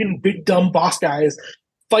these fucking big dumb boss guys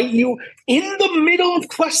fight you in the middle of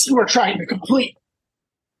quests you are trying to complete.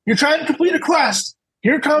 You're trying to complete a quest.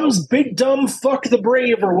 Here comes big dumb fuck the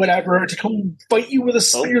brave or whatever to come fight you with a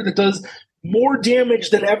spear that does more damage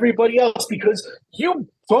than everybody else because you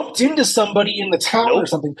bumped into somebody in the town or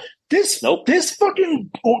something. This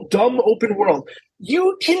fucking dumb open world,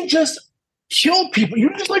 you can just kill people. You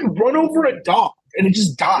can just like run over a dog and it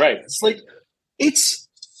just dies. Right. It's like it's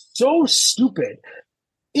so stupid.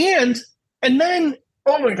 And then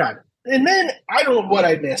oh my god. And then I don't know what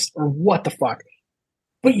I missed or what the fuck.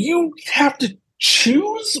 But you have to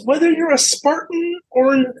choose whether you're a Spartan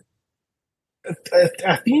or an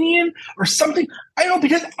Athenian or something. I don't know,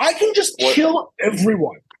 because I can just kill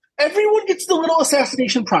everyone. Everyone gets the little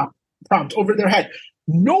assassination prompt over their head,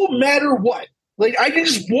 no matter what. Like, I can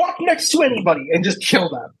just walk next to anybody and just kill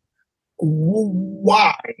them.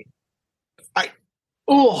 Why?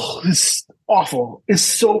 It's awful. It's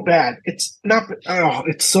so bad. It's not. Oh,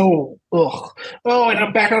 it's so. Ugh. Oh, and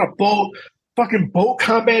I'm back on a boat. Fucking boat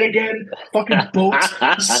combat again. Fucking boats.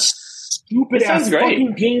 Stupid ass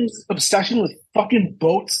fucking games. Obsession with fucking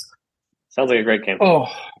boats. Sounds like a great game. Oh,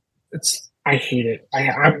 I hate it.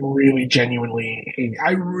 I'm really genuinely hating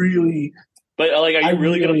it. But like, are you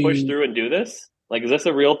really going to push through and do this? Like, is this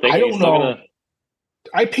a real thing? I don't know.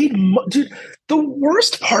 I paid, dude. The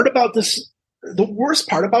worst part about this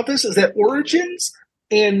is that Origins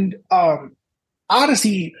and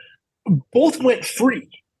Odyssey both went free.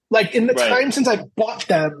 Like in the time since I bought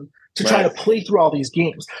them to try to play through all these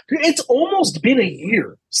games, it's almost been a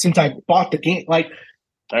year since I bought the game. Like,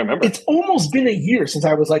 I remember it's almost been a year since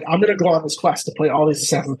I was like, I'm going to go on this quest to play all these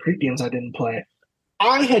Assassin's Creed games I didn't play.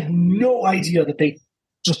 I had no idea that they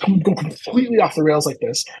just go completely off the rails like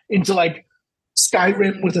this into like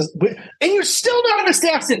Skyrim and you're still not an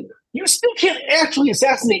assassin. You still can't actually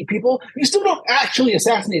assassinate people. You still don't actually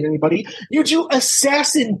assassinate anybody. You do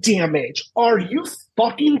assassin damage. Are you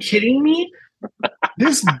fucking kidding me?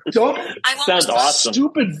 This dumb, sounds awesome.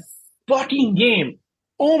 Stupid fucking game.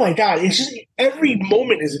 Oh my god! It's just every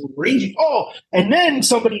moment is enraging. Oh, and then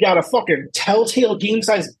somebody got a fucking telltale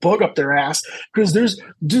game-sized bug up their ass because there's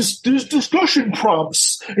discussion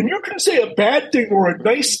prompts, and you can say a bad thing or a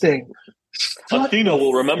nice thing. Athena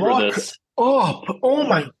will remember this. Oh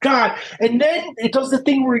my god! And then it does the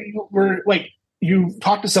thing where you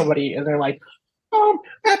talk to somebody and they're like,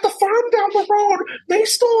 at the farm down the road, they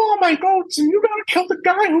stole all my goats, and you gotta kill the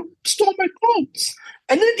guy who stole my goats.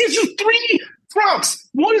 And then it gives you 3 prompts.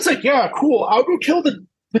 One is like, yeah, cool, I'll go kill the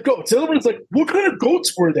goats. The other one's like, what kind of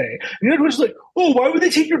goats were they? And the other one's like, oh, why would they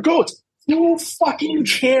take your goats? Who fucking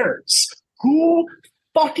cares? Who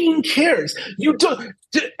fucking cares? You do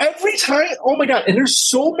every time. Oh my god! And there's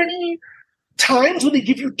so many times when they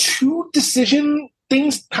give you 2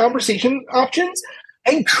 conversation options,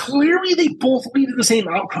 and clearly they both lead to the same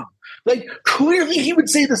outcome. Like, clearly he would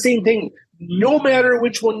say the same thing no matter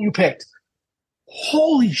which one you picked.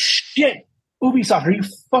 Holy shit, Ubisoft, are you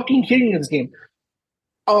fucking kidding me this game?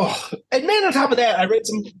 Oh, and then on top of that, I read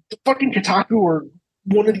some fucking Kotaku or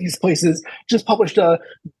one of these places just published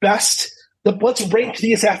let's rank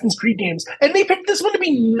the Assassin's Creed games, and they picked this one to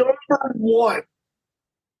be number 1.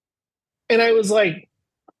 And I was like,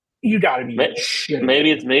 you gotta be shitting.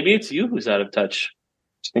 Maybe it's you who's out of touch.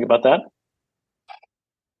 Did you think about that?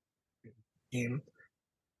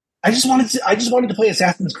 I just wanted to play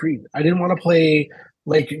Assassin's Creed. I didn't want to play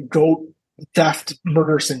like Goat Theft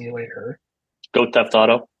Murder Simulator. Goat Theft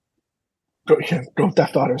Auto. Goat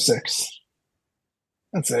Theft Auto 6.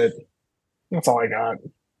 That's it. That's all I got.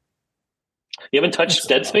 You haven't touched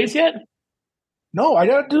Dead Space yet? No, I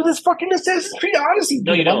gotta do this fucking Assassin's Creed Odyssey game.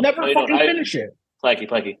 No, you don't. I'll never finish it.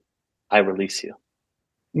 Placky. I release you.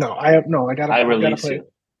 No, I release you.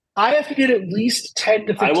 I have to get at least 10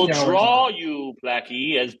 to 15 hours. I will draw you,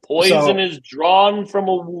 Placky, as poison is drawn from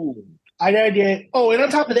a wound. I gotta get. Oh, and on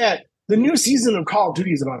top of that, the new season of Call of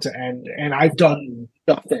Duty is about to end, and I've done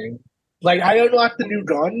nothing. Like I unlocked the new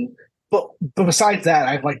gun, but besides that,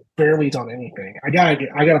 I've like barely done anything. I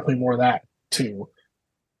gotta play more of that too.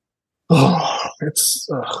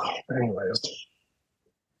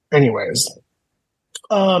 Anyways.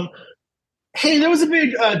 Hey, there was a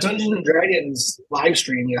big Dungeons and Dragons live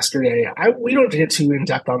stream yesterday. We don't get too in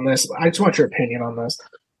depth on this. I just want your opinion on this.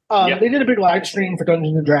 They did a big live stream for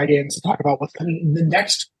Dungeons and Dragons to talk about what's coming the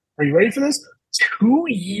next. Are you ready for this? 2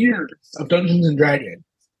 years of Dungeons and Dragons.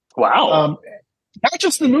 Wow. Not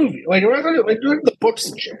just the movie. Like we're doing the books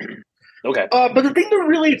and shit. Okay. But the thing they're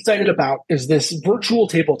really excited about is this virtual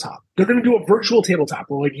tabletop. They're going to do a virtual tabletop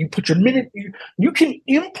where like you put your you can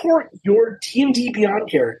import your D&D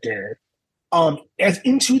Beyond character as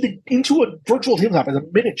into a virtual tabletop as a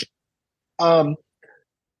miniature. And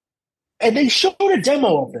they showed a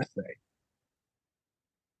demo of this thing.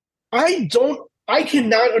 I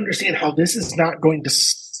cannot understand how this is not going to.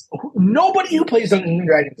 Nobody who plays Dungeons and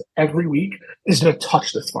Dragons every week is going to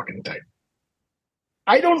touch this fucking thing.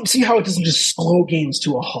 I don't see how it doesn't just slow games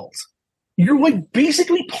to a halt. You're like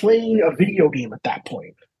basically playing a video game at that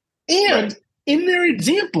point. And in their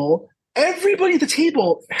example, everybody at the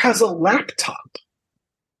table has a laptop.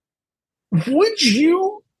 Would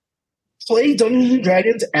you play Dungeons and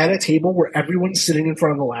Dragons at a table where everyone's sitting in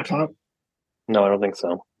front of a laptop? No, I don't think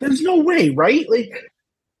so. There's no way, right? Like,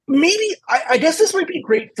 maybe I guess this might be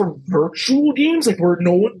great for virtual games, like where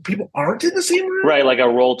people aren't in the same room, right? Like a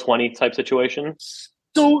Roll20 type situation.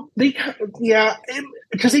 So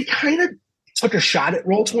because they kind of took a shot at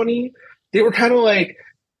Roll20. They were kind of like,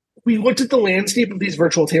 we looked at the landscape of these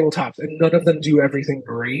virtual tabletops, and none of them do everything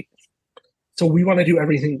great. So we want to do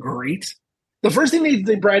everything great. The first thing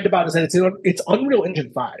they bragged about is that it's Unreal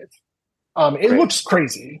Engine 5. It looks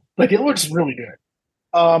crazy. Like it looks really good.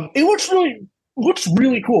 It looks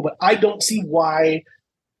really cool, but I don't see why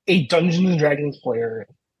a Dungeons and Dragons player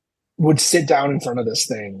would sit down in front of this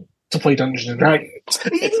thing to play Dungeons and Dragons.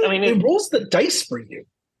 It rolls the dice for you.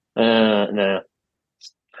 No.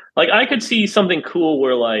 Like I could see something cool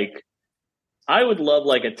where like I would love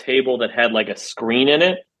like a table that had like a screen in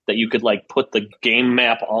it that you could like put the game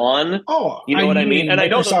map on. Oh, you know what I mean? And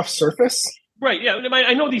Microsoft Surface? Right, yeah.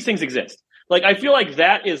 I know these things exist. Like I feel like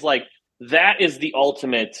that is the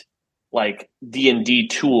ultimate like D&D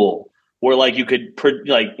tool where like you could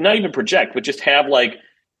not even project, but just have like,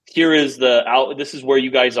 here is this is where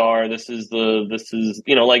you guys are. This is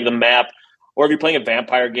like the map, or if you're playing a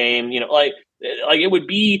vampire game, like it would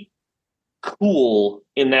be cool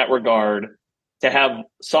in that regard to have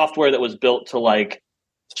software that was built to like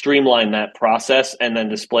streamline that process and then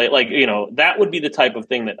display it. Like, that would be the type of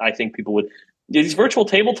thing that I think people would, these virtual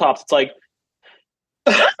tabletops. It's like,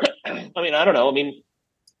 I don't know.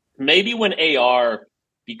 Maybe when AR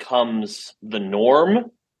becomes the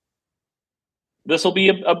norm, this will be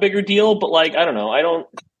a bigger deal, but like, I don't know.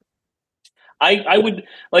 I would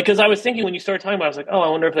like, cause I was thinking when you started talking about it, I was like, oh, I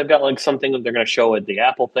wonder if they've got like something that they're going to show at the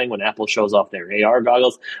Apple thing when Apple shows off their AR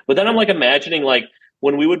goggles. But then I'm like imagining like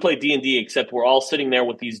when we would play D&D, except we're all sitting there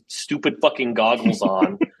with these stupid fucking goggles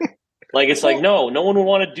on. Like, it's like, no one would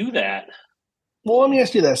want to do that. Well, let me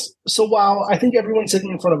ask you this. So while I think everyone sitting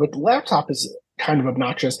in front of a laptop is kind of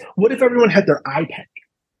obnoxious, what if everyone had their iPad?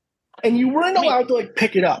 And you weren't allowed to like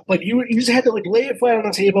pick it up. Like you just had to like lay it flat on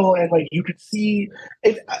the table, and like you could see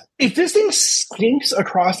if this thing syncs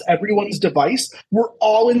across everyone's device, we're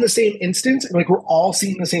all in the same instance, and like we're all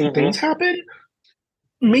seeing the same things happen.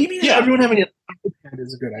 Maybe everyone having an iPad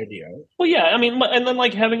is a good idea. Well, yeah, and then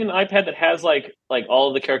like having an iPad that has like all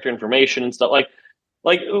of the character information and stuff.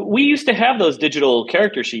 Like we used to have those digital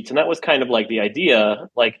character sheets, and that was kind of like the idea,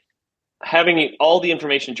 like having all the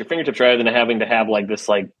information at your fingertips rather than having to have like this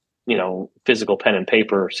like, physical pen and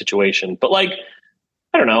paper situation. But like,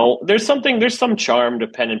 I don't know, there's some charm to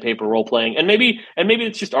pen and paper role playing, and maybe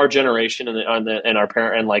it's just our generation and our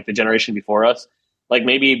parent and like the generation before us. Like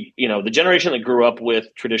maybe, the generation that grew up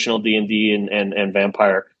with traditional D&D and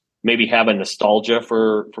Vampire maybe have a nostalgia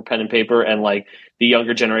for pen and paper, and like the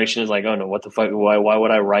younger generation is like, oh no, what the fuck? Why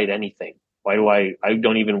would I write anything? Why do I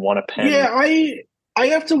don't even want a pen? Yeah, I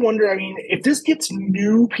have to wonder. If this gets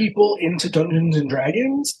new people into Dungeons and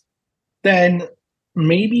Dragons, then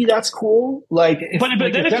maybe that's cool. Like, but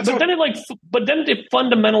then it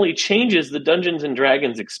fundamentally changes the Dungeons and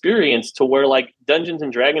Dragons experience to where like Dungeons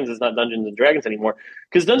and Dragons is not Dungeons and Dragons anymore,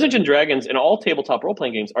 because Dungeons and Dragons and all tabletop role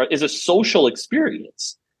playing games is a social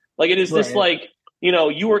experience. Like it is this like,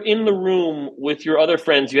 you are in the room with your other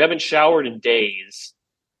friends. You haven't showered in days.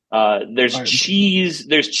 There's cheese.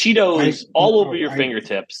 There's Cheetos all over your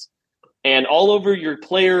fingertips. and all over your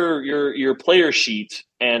player sheet,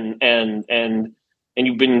 and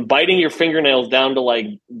you've been biting your fingernails down to like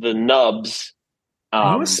the nubs.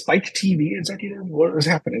 Are you a Spike TV executive? What is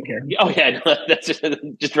happening here? Oh yeah, no, that's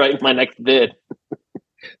just writing my next bid.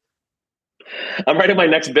 I'm writing my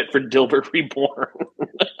next bit for Dilbert Reborn.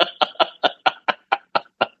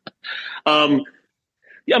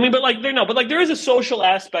 Yeah, I mean, but there is a social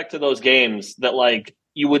aspect to those games that like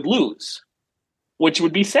you would lose, which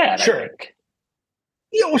would be sad. Sure. I think.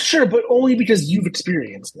 Yeah, well, sure, but only because you've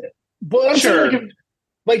experienced it. But I'm sure. saying,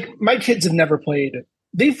 like my kids have never played.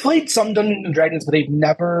 They've played some Dungeons and Dragons, but they've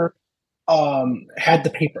never had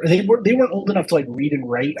the paper. They weren't old enough to like read and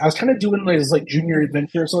write. I was kind of doing like junior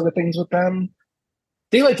adventure sort of things with them.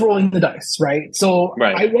 They like rolling the dice, right? So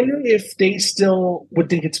right. I wonder if they still would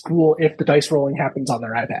think it's cool if the dice rolling happens on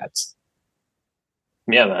their iPads.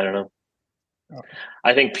 Yeah, I don't know. Okay.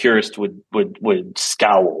 I think purists would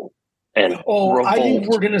scowl and revolt. I think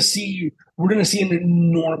we're gonna see an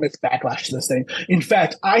enormous backlash to this thing. In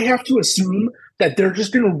fact, I have to assume that they're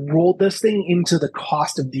just gonna roll this thing into the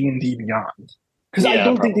cost of D&D Beyond, because I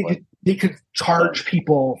don't think they could charge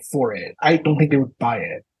people for it. I don't think they would buy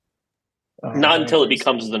it. Not until it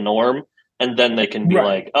becomes the norm, and then they can be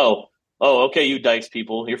like, oh, okay, you dice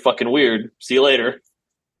people, you're fucking weird. See you later.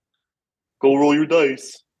 Go roll your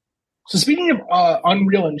dice. So speaking of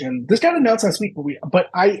Unreal Engine, this got announced last week, but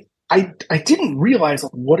I didn't realize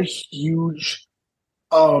what a huge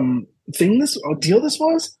deal this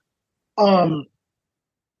was.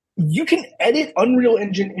 You can edit Unreal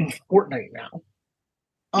Engine in Fortnite now.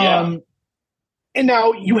 Yeah. And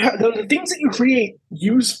now you have the things that you create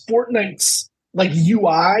use Fortnite's like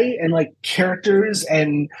UI and like characters,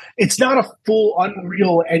 and it's not a full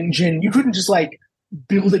Unreal Engine. You couldn't just like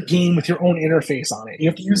build a game with your own interface on it. You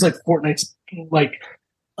have to use like Fortnite's like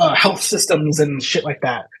health systems and shit like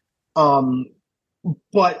that.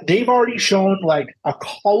 But they've already shown like a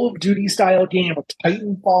Call of Duty style game, a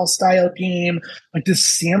Titanfall style game, like this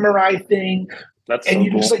samurai thing. That's and so you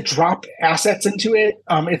cool. just like drop assets into it.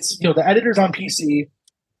 It's the editor's on PC,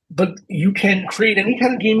 but you can create any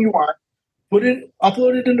kind of game you want,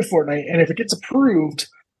 upload it into Fortnite, and if it gets approved,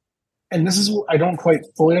 and this is I don't quite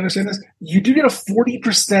fully understand this, you do get a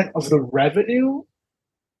 40% of the revenue.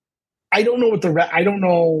 I don't know what I don't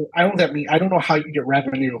know what that means. I don't know how you get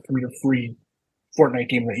revenue from your free Fortnite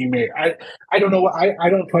game that you made. I don't know. I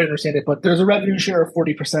don't quite understand it, but there's a revenue share of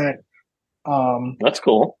 40%. That's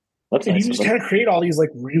cool. That's and nice. You just kind of create all these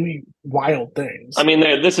like really wild things. I mean,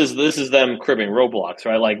 this is them cribbing Roblox,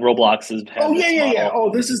 right? Like Roblox is. Oh yeah. Oh,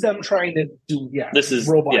 this is them trying to do This is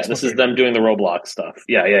Roblox. This is them doing the Roblox stuff.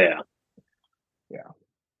 Yeah.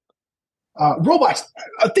 Roblox,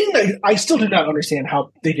 a thing that I still do not understand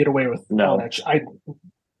how they get away with. No, I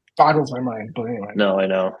boggles my mind. But anyway, no, I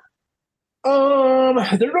know.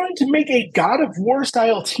 They're going to make a God of War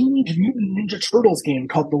style Teenage Mutant Ninja Turtles game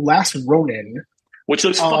called The Last Ronin. Which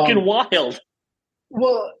looks fucking wild.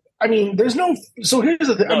 Well, I mean, there's no. So here's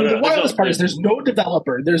the thing. The wildest part is there's no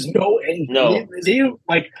developer. There's no anything. No. They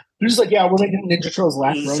like. They're just like, yeah, we're making Ninja Turtles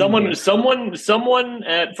Last Ronin. Someone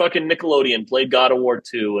at fucking Nickelodeon played God of War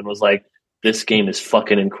 2 and was like, "This game is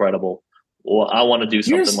fucking incredible. Well, I want to do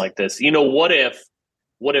something like this." You know, what if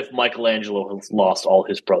Michelangelo has lost all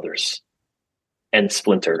his brothers and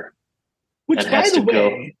Splinter, which by the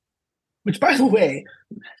way.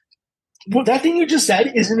 Well, that thing you just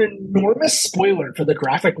said is an enormous spoiler for the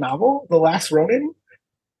graphic novel, The Last Ronin.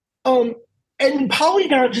 And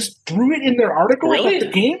Polygon just threw it in their article about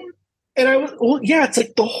the game. And it's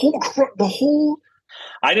like the whole.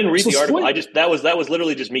 I didn't read the article. That was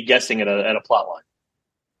literally just me guessing at a plot line.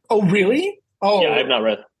 Oh, really? Oh, yeah. I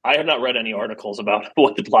have not read any articles about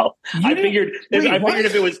what the plot. I figured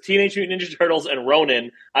if it was Teenage Mutant Ninja Turtles and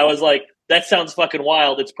Ronin, I was like, that sounds fucking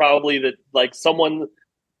wild. It's probably that like someone.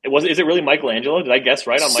 Is it really Michelangelo? Did I guess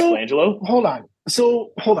right on Michelangelo? Hold on.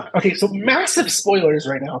 Okay, so massive spoilers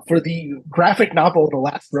right now for the graphic novel The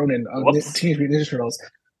Last Ronin of Teenage Mutant Ninja Turtles.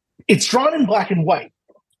 It's drawn in black and white.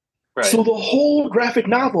 Right. So the whole graphic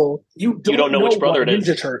novel, you don't know which brother it is.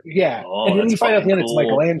 Yeah. Oh, and then you find out at the end it's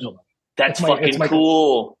Michelangelo. That's fucking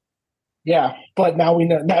cool. Yeah, but now we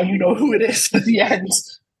know. Now you know who it is at the end.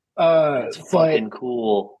 That's fucking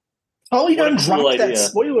cool. Polygon dropped that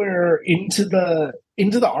spoiler into the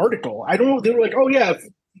article. I don't know. They were like, "Oh yeah,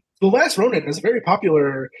 The Last Ronin is a very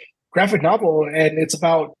popular graphic novel, and it's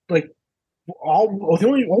about like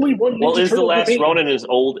only one." Well, is The Last Ronin as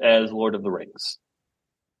old as Lord of the Rings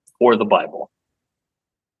or the Bible?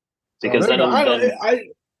 Because who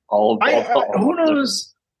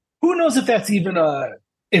knows? Who knows if that's even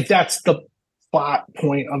if that's the plot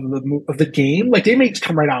point of the game. Like they may just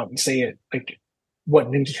come right out and say it, like what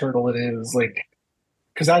Ninja Turtle it is, like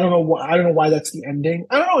because I don't know why that's the ending.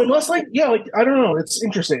 I don't know unless like I don't know. It's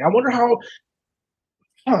interesting. I wonder how.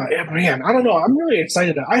 Man, I don't know. I'm really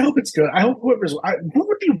excited. I hope it's good. I hope who would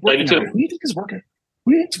be working on it? Who do you think is working?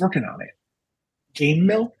 Who do you think is working on it? Game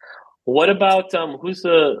Mill. What about who's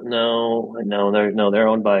the they're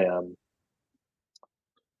owned by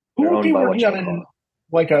who would be working on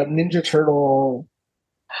like a Ninja Turtle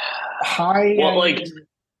high? Well, like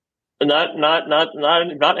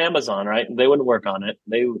not Amazon, right? They wouldn't work on it.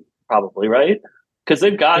 They probably, right? Because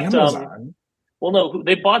they've got Amazon. Well, no,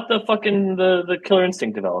 they bought the fucking the Killer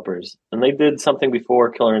Instinct developers, and they did something before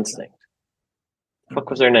Killer Instinct. What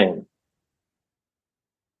was their name?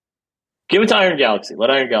 Give it to Iron Galaxy. Let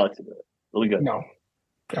Iron Galaxy do it. It'll be good. No,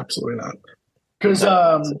 absolutely not. Because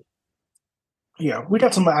we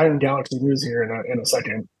got some Iron Galaxy news here in a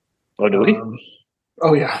second. Oh, do we?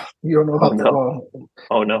 Oh yeah, you don't know about that? No.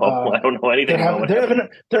 Oh no, I don't know anything.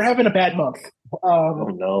 They're having a bad month. Oh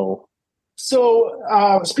no. So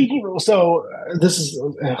this is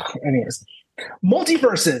anyways.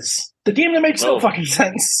 Multiverses, the game that makes no fucking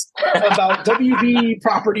sense about WB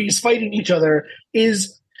properties fighting each other,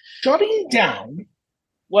 is shutting down.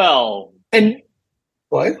 Well, and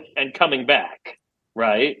what? And coming back,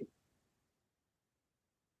 right?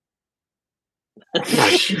 So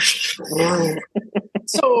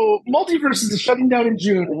Multiverses is shutting down in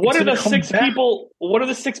June. What are the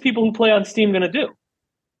six people who play on Steam going to do?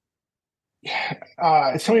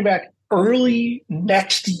 It's coming back early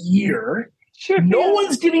next year. Sure, no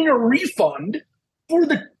one's getting a refund for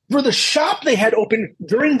the shop they had open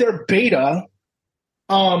during their beta.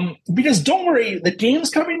 Because don't worry, the game's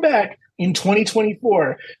coming back in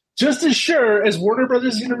 2024. Just as sure as Warner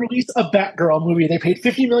Brothers is going to release a Batgirl movie they paid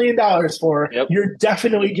 $50 million for, you're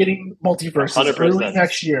definitely getting Multiverses early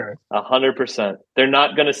next year. 100%. They're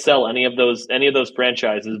not going to sell any of those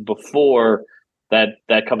franchises before that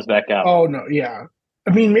comes back out. Oh no, yeah.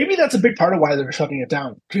 I mean, maybe that's a big part of why they're shutting it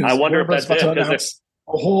down. I wonder if that's it.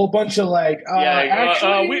 A whole bunch of we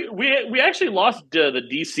actually lost the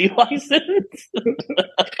DC license.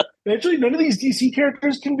 Actually, none of these DC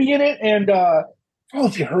characters can be in it, and I don't know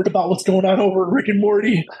if you heard about what's going on over at Rick and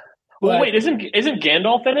Morty. Well, wait, isn't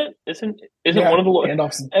Gandalf in it? Isn't one of the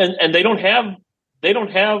Gandalf's and they don't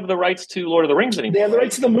have the rights to Lord of the Rings anymore. They have the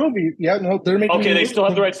rights to the movie. Yeah, no, they're making. Okay, they still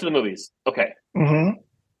have the rights to the movies. Okay,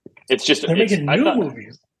 It's just they're making new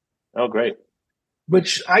movies. Oh, great!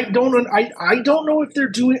 Which I don't know if they're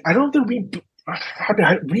doing. I don't know if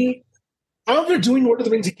they're doing Lord of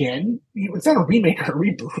the Rings again. It's not a remake or a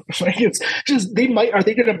reboot. Like it's just they might. Are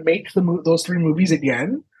they going to make those three movies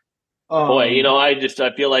again? Boy, I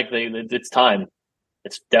feel like it's time.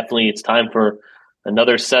 It's time for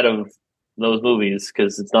another set of those movies,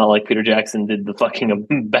 because it's not like Peter Jackson did the fucking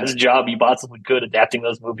best job he possibly could adapting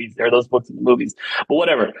those movies or those books and movies. But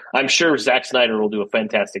whatever, I'm sure Zack Snyder will do a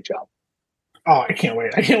fantastic job. Oh, I can't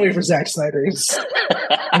wait! I can't wait for Zack Snyder's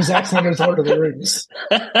Zack Snyder's Lord of the Rings.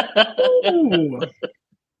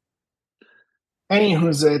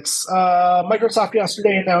 Anywho's it's Microsoft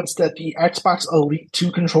yesterday announced that the Xbox Elite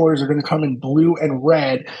 2 controllers are going to come in blue and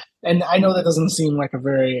red. And I know that doesn't seem like a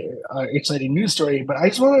very exciting news story, but I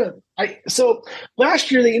just want to. So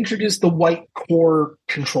last year they introduced the white core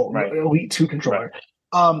controller, right. Elite 2 controller.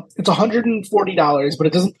 Right. It's $140, but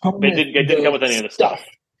it doesn't come. It didn't come with any of the stuff.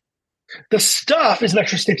 The stuff is an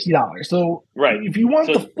extra $60. So if you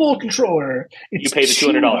want the full controller, you pay the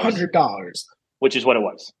 $200, which is what it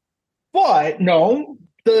was. But no,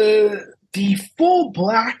 the full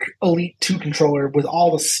black Elite 2 controller with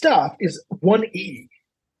all the stuff is $180.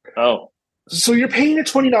 Oh. So you're paying a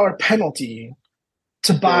 $20 penalty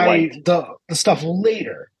to buy the stuff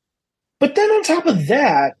later. But then on top of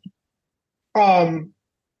that,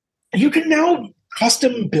 you can now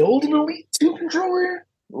custom build an Elite 2 controller.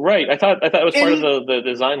 Right. I thought it was part of the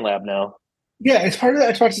design lab now. Yeah, it's part of the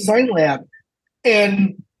Xbox Design Lab.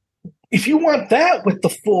 And if you want that with the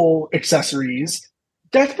full accessories,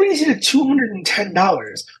 that brings you to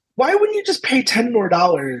 $210. Why wouldn't you just pay $10 more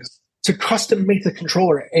to custom make the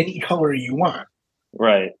controller any color you want?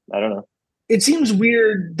 Right. I don't know. It seems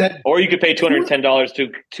weird that... Or you could pay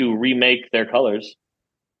 $210 to remake their colors.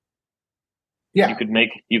 Yeah. You could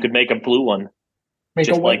make a blue one. Make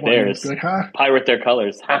just a white like theirs. Good, huh? Pirate their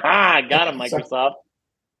colors. Ha! Got them, Microsoft.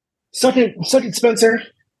 Suck it, Spencer.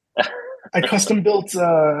 I custom built...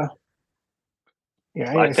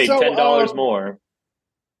 I paid $10 more.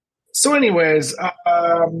 So, anyways,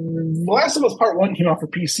 Last of Us Part 1 came out for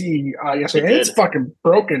PC yesterday. It's fucking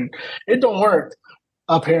broken. It don't work.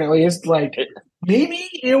 Apparently, it's like maybe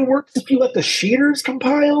it works if you let the shaders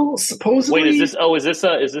compile. Supposedly, wait, is this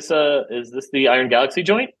the Iron Galaxy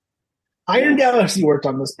joint? Iron Galaxy worked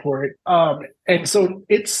on this port, and so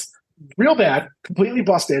it's real bad, completely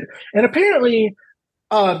busted. And apparently,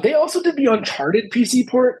 they also did the Uncharted PC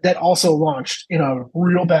port that also launched in a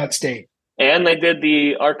real bad state. And they did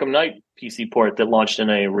the Arkham Knight PC port that launched in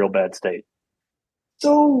a real bad state.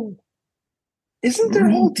 So, isn't their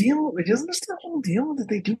whole deal? Like, isn't this their whole deal that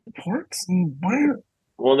they do ports? And why?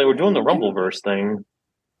 Well, they were doing the Rumbleverse thing.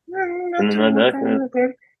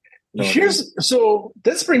 So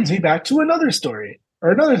this brings me back to another story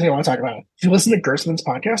or another thing I want to talk about. Did you listen to Gersman's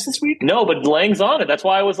podcast this week? No, but Lang's on it. That's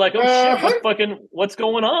why I was like, oh shit, what's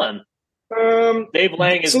going on? Dave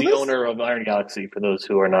Lang is the owner of Iron Galaxy, for those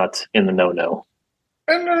who are not in the know.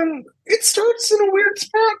 And it starts in a weird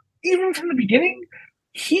spot, even from the beginning.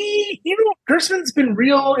 Gersman's been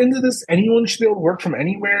real into this anyone should be able to work from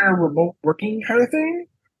anywhere, remote working kind of thing.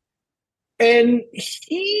 And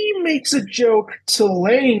he makes a joke to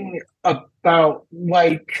Lang about,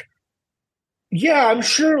 like, yeah, I'm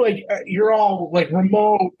sure, like, you're all, like,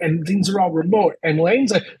 remote and things are all remote. And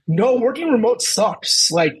Lang's like, no, working remote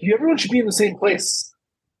sucks. Like, everyone should be in the same place.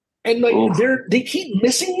 And, like, they keep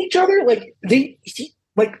missing each other. Like,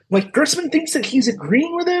 Gersman thinks that he's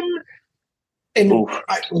agreeing with him. And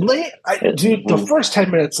dude, the first 10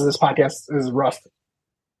 minutes of this podcast is rough.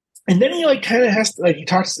 And then he like kind of has to like he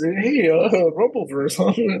talks, hey, Rumbleverse,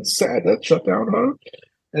 huh? It's sad that shut down, huh?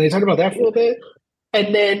 And they talk about that for a little bit.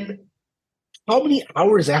 And then how many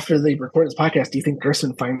hours after they record this podcast do you think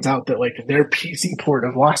Gersman finds out that like their PC port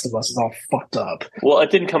of Last of Us is all fucked up? Well,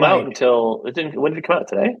 it didn't come out until when did it come out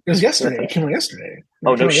today? It was yesterday. It came out yesterday.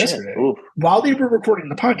 Oh no shit! Yesterday. While they were recording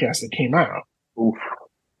the podcast, it came out. Oof.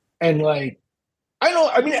 And like.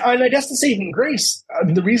 I guess the saving grace,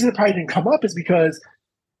 the reason it probably didn't come up is because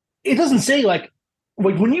it doesn't say, like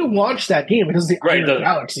when you launch that game, it doesn't say Iron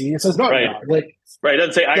Galaxy. It says Naughty Dog. Like, right, it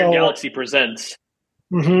doesn't say Iron Galaxy Presents.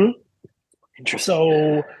 Mm-hmm. Interesting.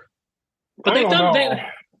 So, but they've done.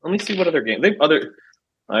 Let me see what other game. They've other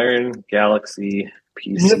Iron Galaxy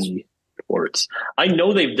PC ports. I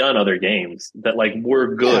know they've done other games that, like,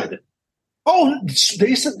 were good. Yeah. Oh,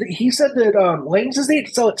 he said that Lang says they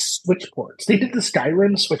sell it Switch ports. They did the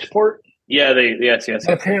Skyrim Switch port. Yeah, yes.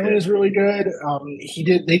 Apparently, is really good.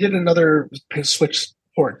 They did another Switch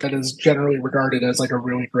port that is generally regarded as like a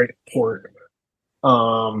really great port.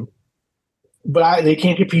 But they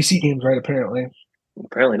can't get PC games right. Apparently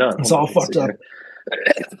not. It's all fucked up.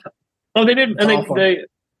 Oh, they did, and they.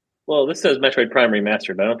 Well, this says Metroid Prime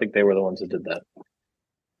Remastered, but I don't think they were the ones that did that.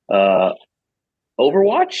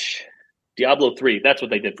 Overwatch. Diablo 3, that's what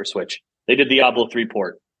they did for Switch. They did Diablo 3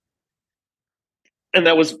 port. And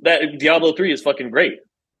that Diablo 3 is fucking great.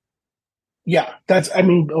 Yeah, a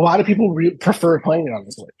lot of people prefer playing it on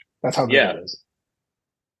the Switch. That's how good it is.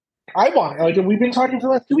 I want, like, we've been talking for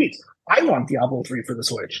the last 2 weeks. I want Diablo 3 for the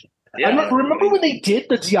Switch. Yeah. Remember when they did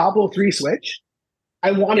the Diablo 3 Switch?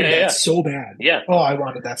 I wanted that so bad. Yeah. Oh, I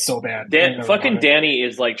wanted that so bad. Danny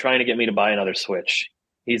is like trying to get me to buy another Switch.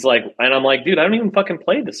 He's like, and I'm like, dude, I don't even fucking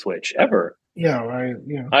play the Switch ever. Yeah, right.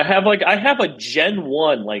 Yeah. I have a Gen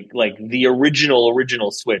 1, like the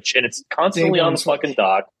original Switch, and it's constantly on the fucking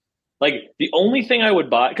dock. Like, the only thing I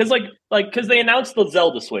would buy, because they announced the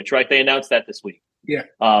Zelda Switch, right? They announced that this week. Yeah.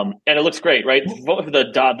 And it looks great, right?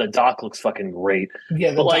 The dock looks fucking great.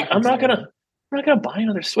 Yeah. But like, I'm not gonna buy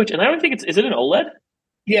another Switch, and I don't think is it an OLED?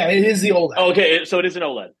 Yeah, it is the OLED. Oh, okay, so it is an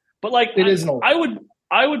OLED. But like, it is an OLED.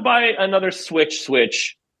 I would buy another Switch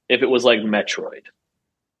if it was like Metroid.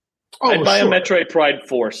 Oh, I'd buy a Metroid Prime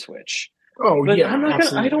 4 Switch. Oh, but yeah. I'm not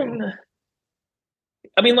gonna.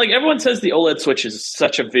 I mean, like, everyone says the OLED Switch is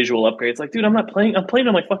such a visual upgrade. It's like, dude, I'm playing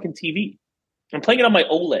on my fucking TV. I'm playing it on my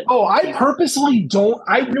OLED. Oh, I purposely don't.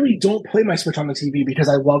 I really don't play my Switch on the TV because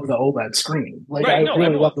I love the OLED screen. Like, right, I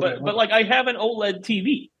really love the. But like, I have an OLED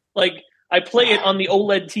TV. Like, I play it on the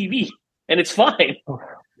OLED TV, and it's fine.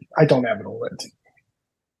 I don't have an OLED TV.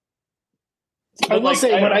 I will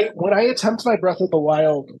say when I attempt my Breath of the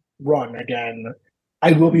Wild run again,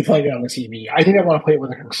 I will be playing it on the TV. I think I want to play it with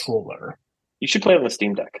a controller. You should play it on the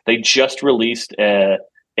Steam Deck. They just released a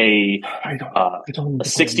 60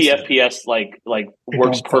 FPS like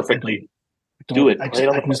works perfectly. Do it. Play it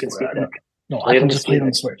on the fucking Steam Deck. No, I can just play it on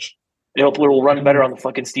the Switch. It will run better on the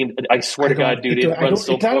fucking Steam. I swear to God, dude, it runs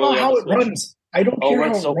so poorly. It's not about how it runs. I don't care how it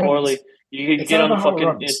runs. So poorly. You can get on the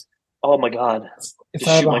fucking. Oh my God!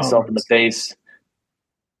 Just shoot myself in the face.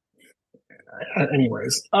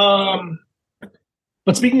 Anyways,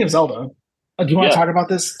 but speaking of Zelda, do you want to talk about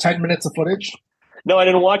this 10 minutes of footage? No, I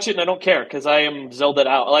didn't watch it, and I don't care because I am Zelda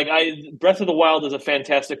out. Like Breath of the Wild is a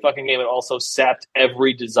fantastic fucking game. It also sapped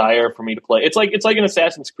every desire for me to play. It's like an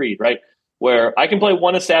Assassin's Creed, right? Where I can play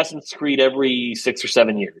one Assassin's Creed every 6 or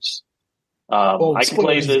 7 years. I can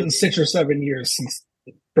play it's been 6 or 7 years since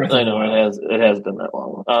Breath of the Wild. It has been that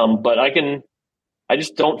long. But I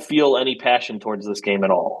just don't feel any passion towards this game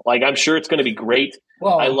at all. Like I'm sure it's going to be great.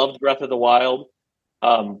 Well, I loved Breath of the Wild,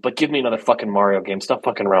 but give me another fucking Mario game. Stop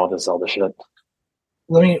fucking around with this Zelda shit.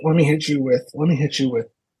 Let me hit you with.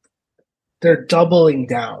 They're doubling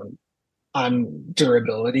down on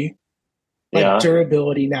durability. Like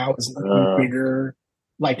durability now is a bigger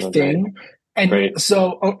thing. And great.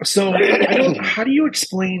 so I don't. How do you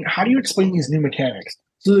explain these new mechanics?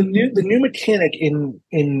 So the new mechanic in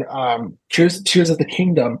Tears of the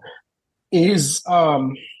Kingdom is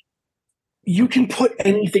you can put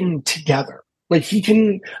anything together. Like he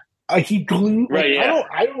can. He glued. Right. Yeah.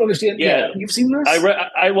 I don't understand. Yeah. You've seen this? I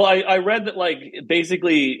read that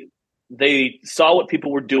basically they saw what people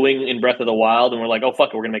were doing in Breath of the Wild and were like, oh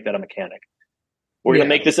fuck it, we're gonna make that a mechanic. We're gonna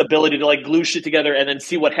make this ability to glue shit together and then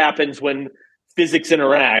see what happens when physics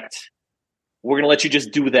interact. We're gonna let you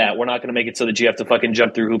just do that. We're not gonna make it so that you have to fucking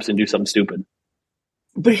jump through hoops and do something stupid.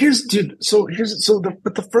 But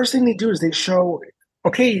the first thing they do is they show,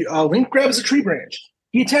 okay, Link grabs a tree branch.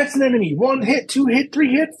 He attacks an enemy. 1 hit, 2 hit,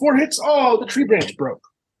 3 hit, 4 hits. Oh, the tree branch broke.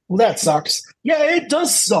 Well, that sucks. Yeah, it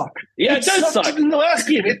does suck. Yeah, it does suck. In the last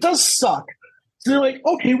game, it does suck. So they're like,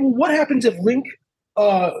 okay, well, what happens if Link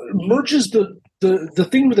merges the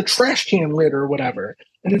thing with a trash can lid or whatever?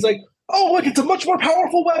 And it's like, oh, look, it's a much more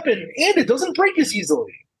powerful weapon, and it doesn't break as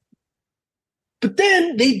easily. But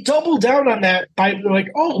then they double down on that by like,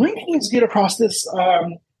 oh, Link needs to get across this.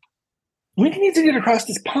 Link needs to get across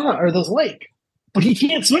this pond or this lake. But he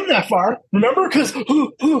can't swim that far, remember? Because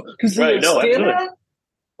stamina.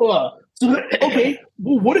 Okay,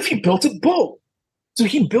 well, what if he built a boat? So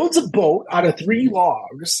he builds a boat out of 3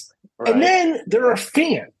 logs, and then there are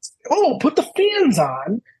fans. Oh, put the fans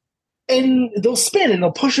on, and they'll spin, and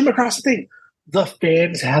they'll push him across the thing. The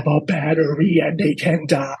fans have a battery, and they can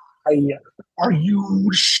die. Are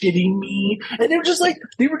you shitting me? And they were just like,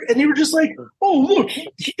 oh, look,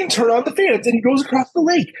 he can turn on the fans, and he goes across the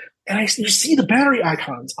lake. And you see the battery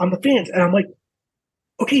icons on the fans, and I'm like,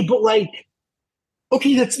 okay, but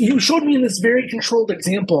you showed me in this very controlled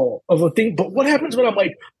example of a thing, but what happens when I'm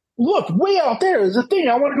like, look, way out there is a thing,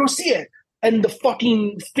 I want to go see it, and the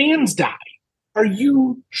fucking fans die? Are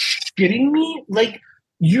you shitting me? Like,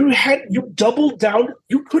 you doubled down,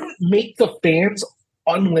 you couldn't make the fans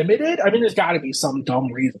unlimited? I mean, there's got to be some dumb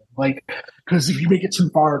reason, because if you make it too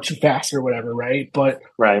far or too fast or whatever, right? But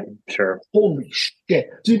sure. Holy shit,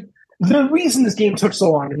 dude! The reason this game took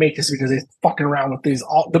so long to make is because they're fucking around with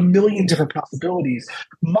the million different possibilities.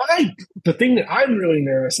 The thing that I'm really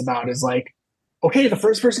nervous about is okay, the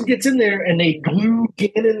first person gets in there and they glue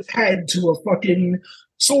Ganon's head to a fucking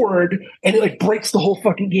sword and it breaks the whole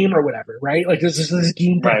fucking game or whatever, right? There's this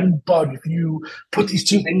game breaking bug if you put these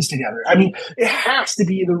two things together. I mean, it has to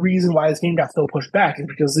be the reason why this game got so pushed back is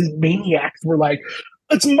because these maniacs were like,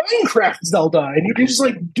 it's Minecraft Zelda and you can just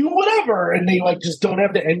do whatever, and they just don't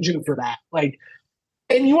have the engine for that.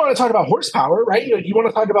 And you want to talk about horsepower, right? You want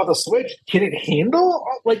to talk about the Switch. Can it handle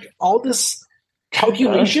all this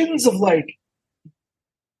calculations of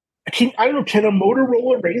can a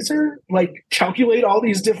Motorola Razr calculate all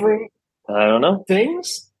these different I don't know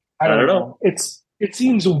things? I don't know. It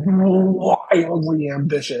seems wildly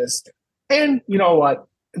ambitious. And you know what?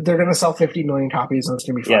 They're gonna sell 50 million copies and it's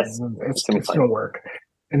gonna be fine. Yes, it's gonna work.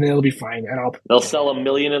 And it'll be fine. And they'll sell 1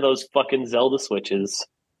 million of those fucking Zelda Switches.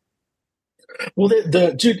 Well,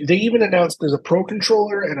 dude, they even announced there's a Pro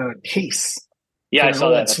controller and a case. Yeah, I saw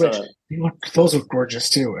that. Switch. Those are gorgeous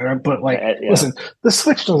too. Listen, the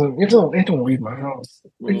Switch doesn't leave my house.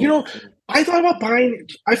 I thought about buying.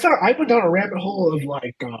 I went down a rabbit hole of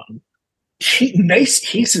nice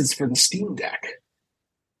cases for the Steam Deck.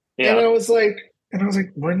 Yeah, and I was like,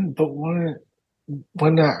 when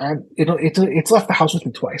not? It's left the house with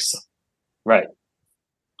me twice. Right.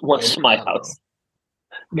 Once to my house.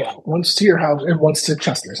 Yeah, once to your house and once to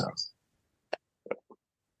Chester's house.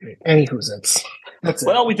 Anywho's that's it.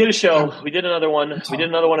 Well, we did a show. We did another one. We did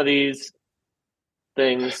another one of these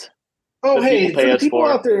things. Oh, hey, for the people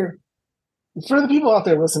out there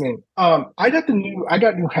listening, I got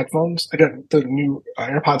new headphones. I got the new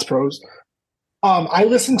AirPods Pros. I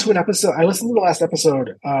listened to the last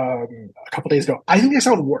episode a couple days ago. I think I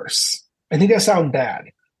sound worse. I think I sound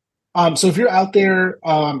bad. So if you're out there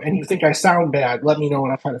and you think I sound bad, let me know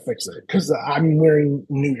and I'll try to fix it. Because I'm wearing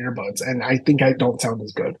new earbuds and I think I don't sound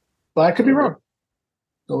as good. But I could be wrong.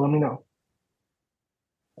 So let me know.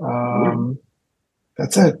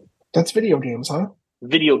 That's it. That's video games, huh?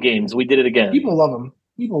 Video games. We did it again. People love them.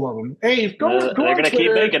 Hey, go they're going to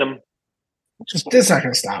keep making them. It's not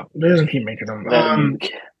going to stop. They're going to keep making them.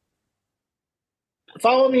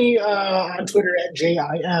 Follow me on Twitter at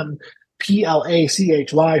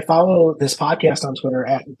JIMPLACHY. Follow this podcast on Twitter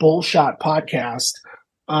at Bullshot Podcast.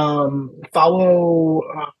 Follow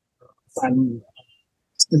on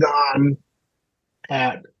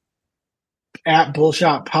at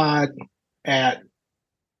Bullshot Pod at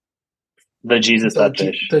the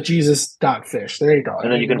Jesus.fish. The Jesus.fish. There you go.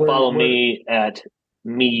 And then you can follow me at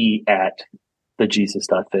the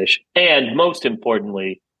Jesus.fish. And most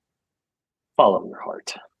importantly, follow your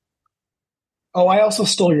heart. Oh, I also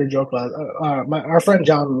stole your joke. My friend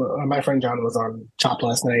John was on Chopped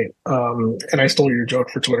last night, and I stole your joke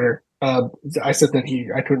for Twitter. I said that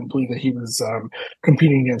I couldn't believe that he was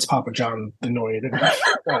competing against Papa John the Noid.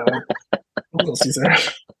 Little Caesar.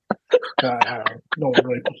 No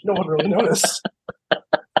one really noticed.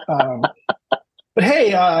 But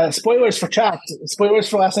hey, spoilers for Chopped. Spoilers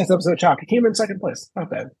for last night's episode of Chopped. He came in second place. Not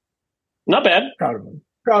bad. Not bad. Proud of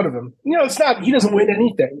him. It's not. He doesn't win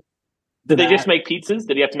anything. Did they just make pizzas?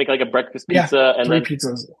 Did he have to make like a breakfast pizza? Yeah, 3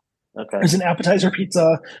 pizzas. Okay. There's an appetizer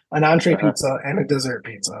pizza, an entree pizza, and a dessert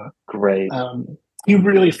pizza. Great. He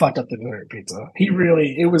really fucked up the dessert pizza.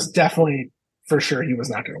 It was definitely for sure he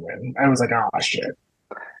was not going to win. I was like, oh shit.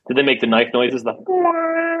 Did they make the knife noises?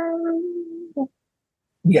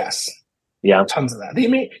 Yes. Yeah. Tons of that.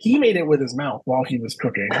 He made it with his mouth while he was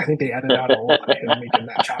cooking. I think they edited out a lot of him making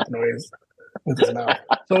that chop noise with his mouth.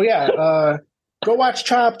 So yeah, go watch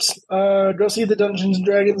Chopped. Go see the Dungeons and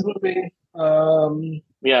Dragons movie.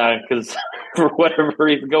 Yeah, because for whatever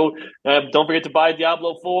reason, go. Don't forget to buy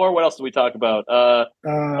Diablo 4. What else did we talk about?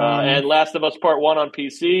 And Last of Us Part 1 on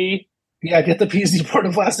PC. Yeah, get the PC port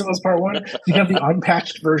of Last of Us Part 1. You have the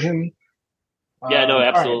unpatched version. Yeah, no,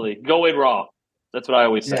 absolutely. Right. Go in raw. That's what I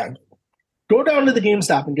always say. Yeah. Go down to the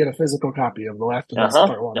GameStop and get a physical copy of The Last of Us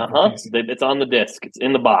Part 1. It's on the disc. It's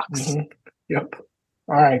in the box. Yep.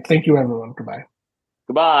 All right. Thank you, everyone. Goodbye.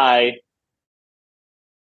 Goodbye.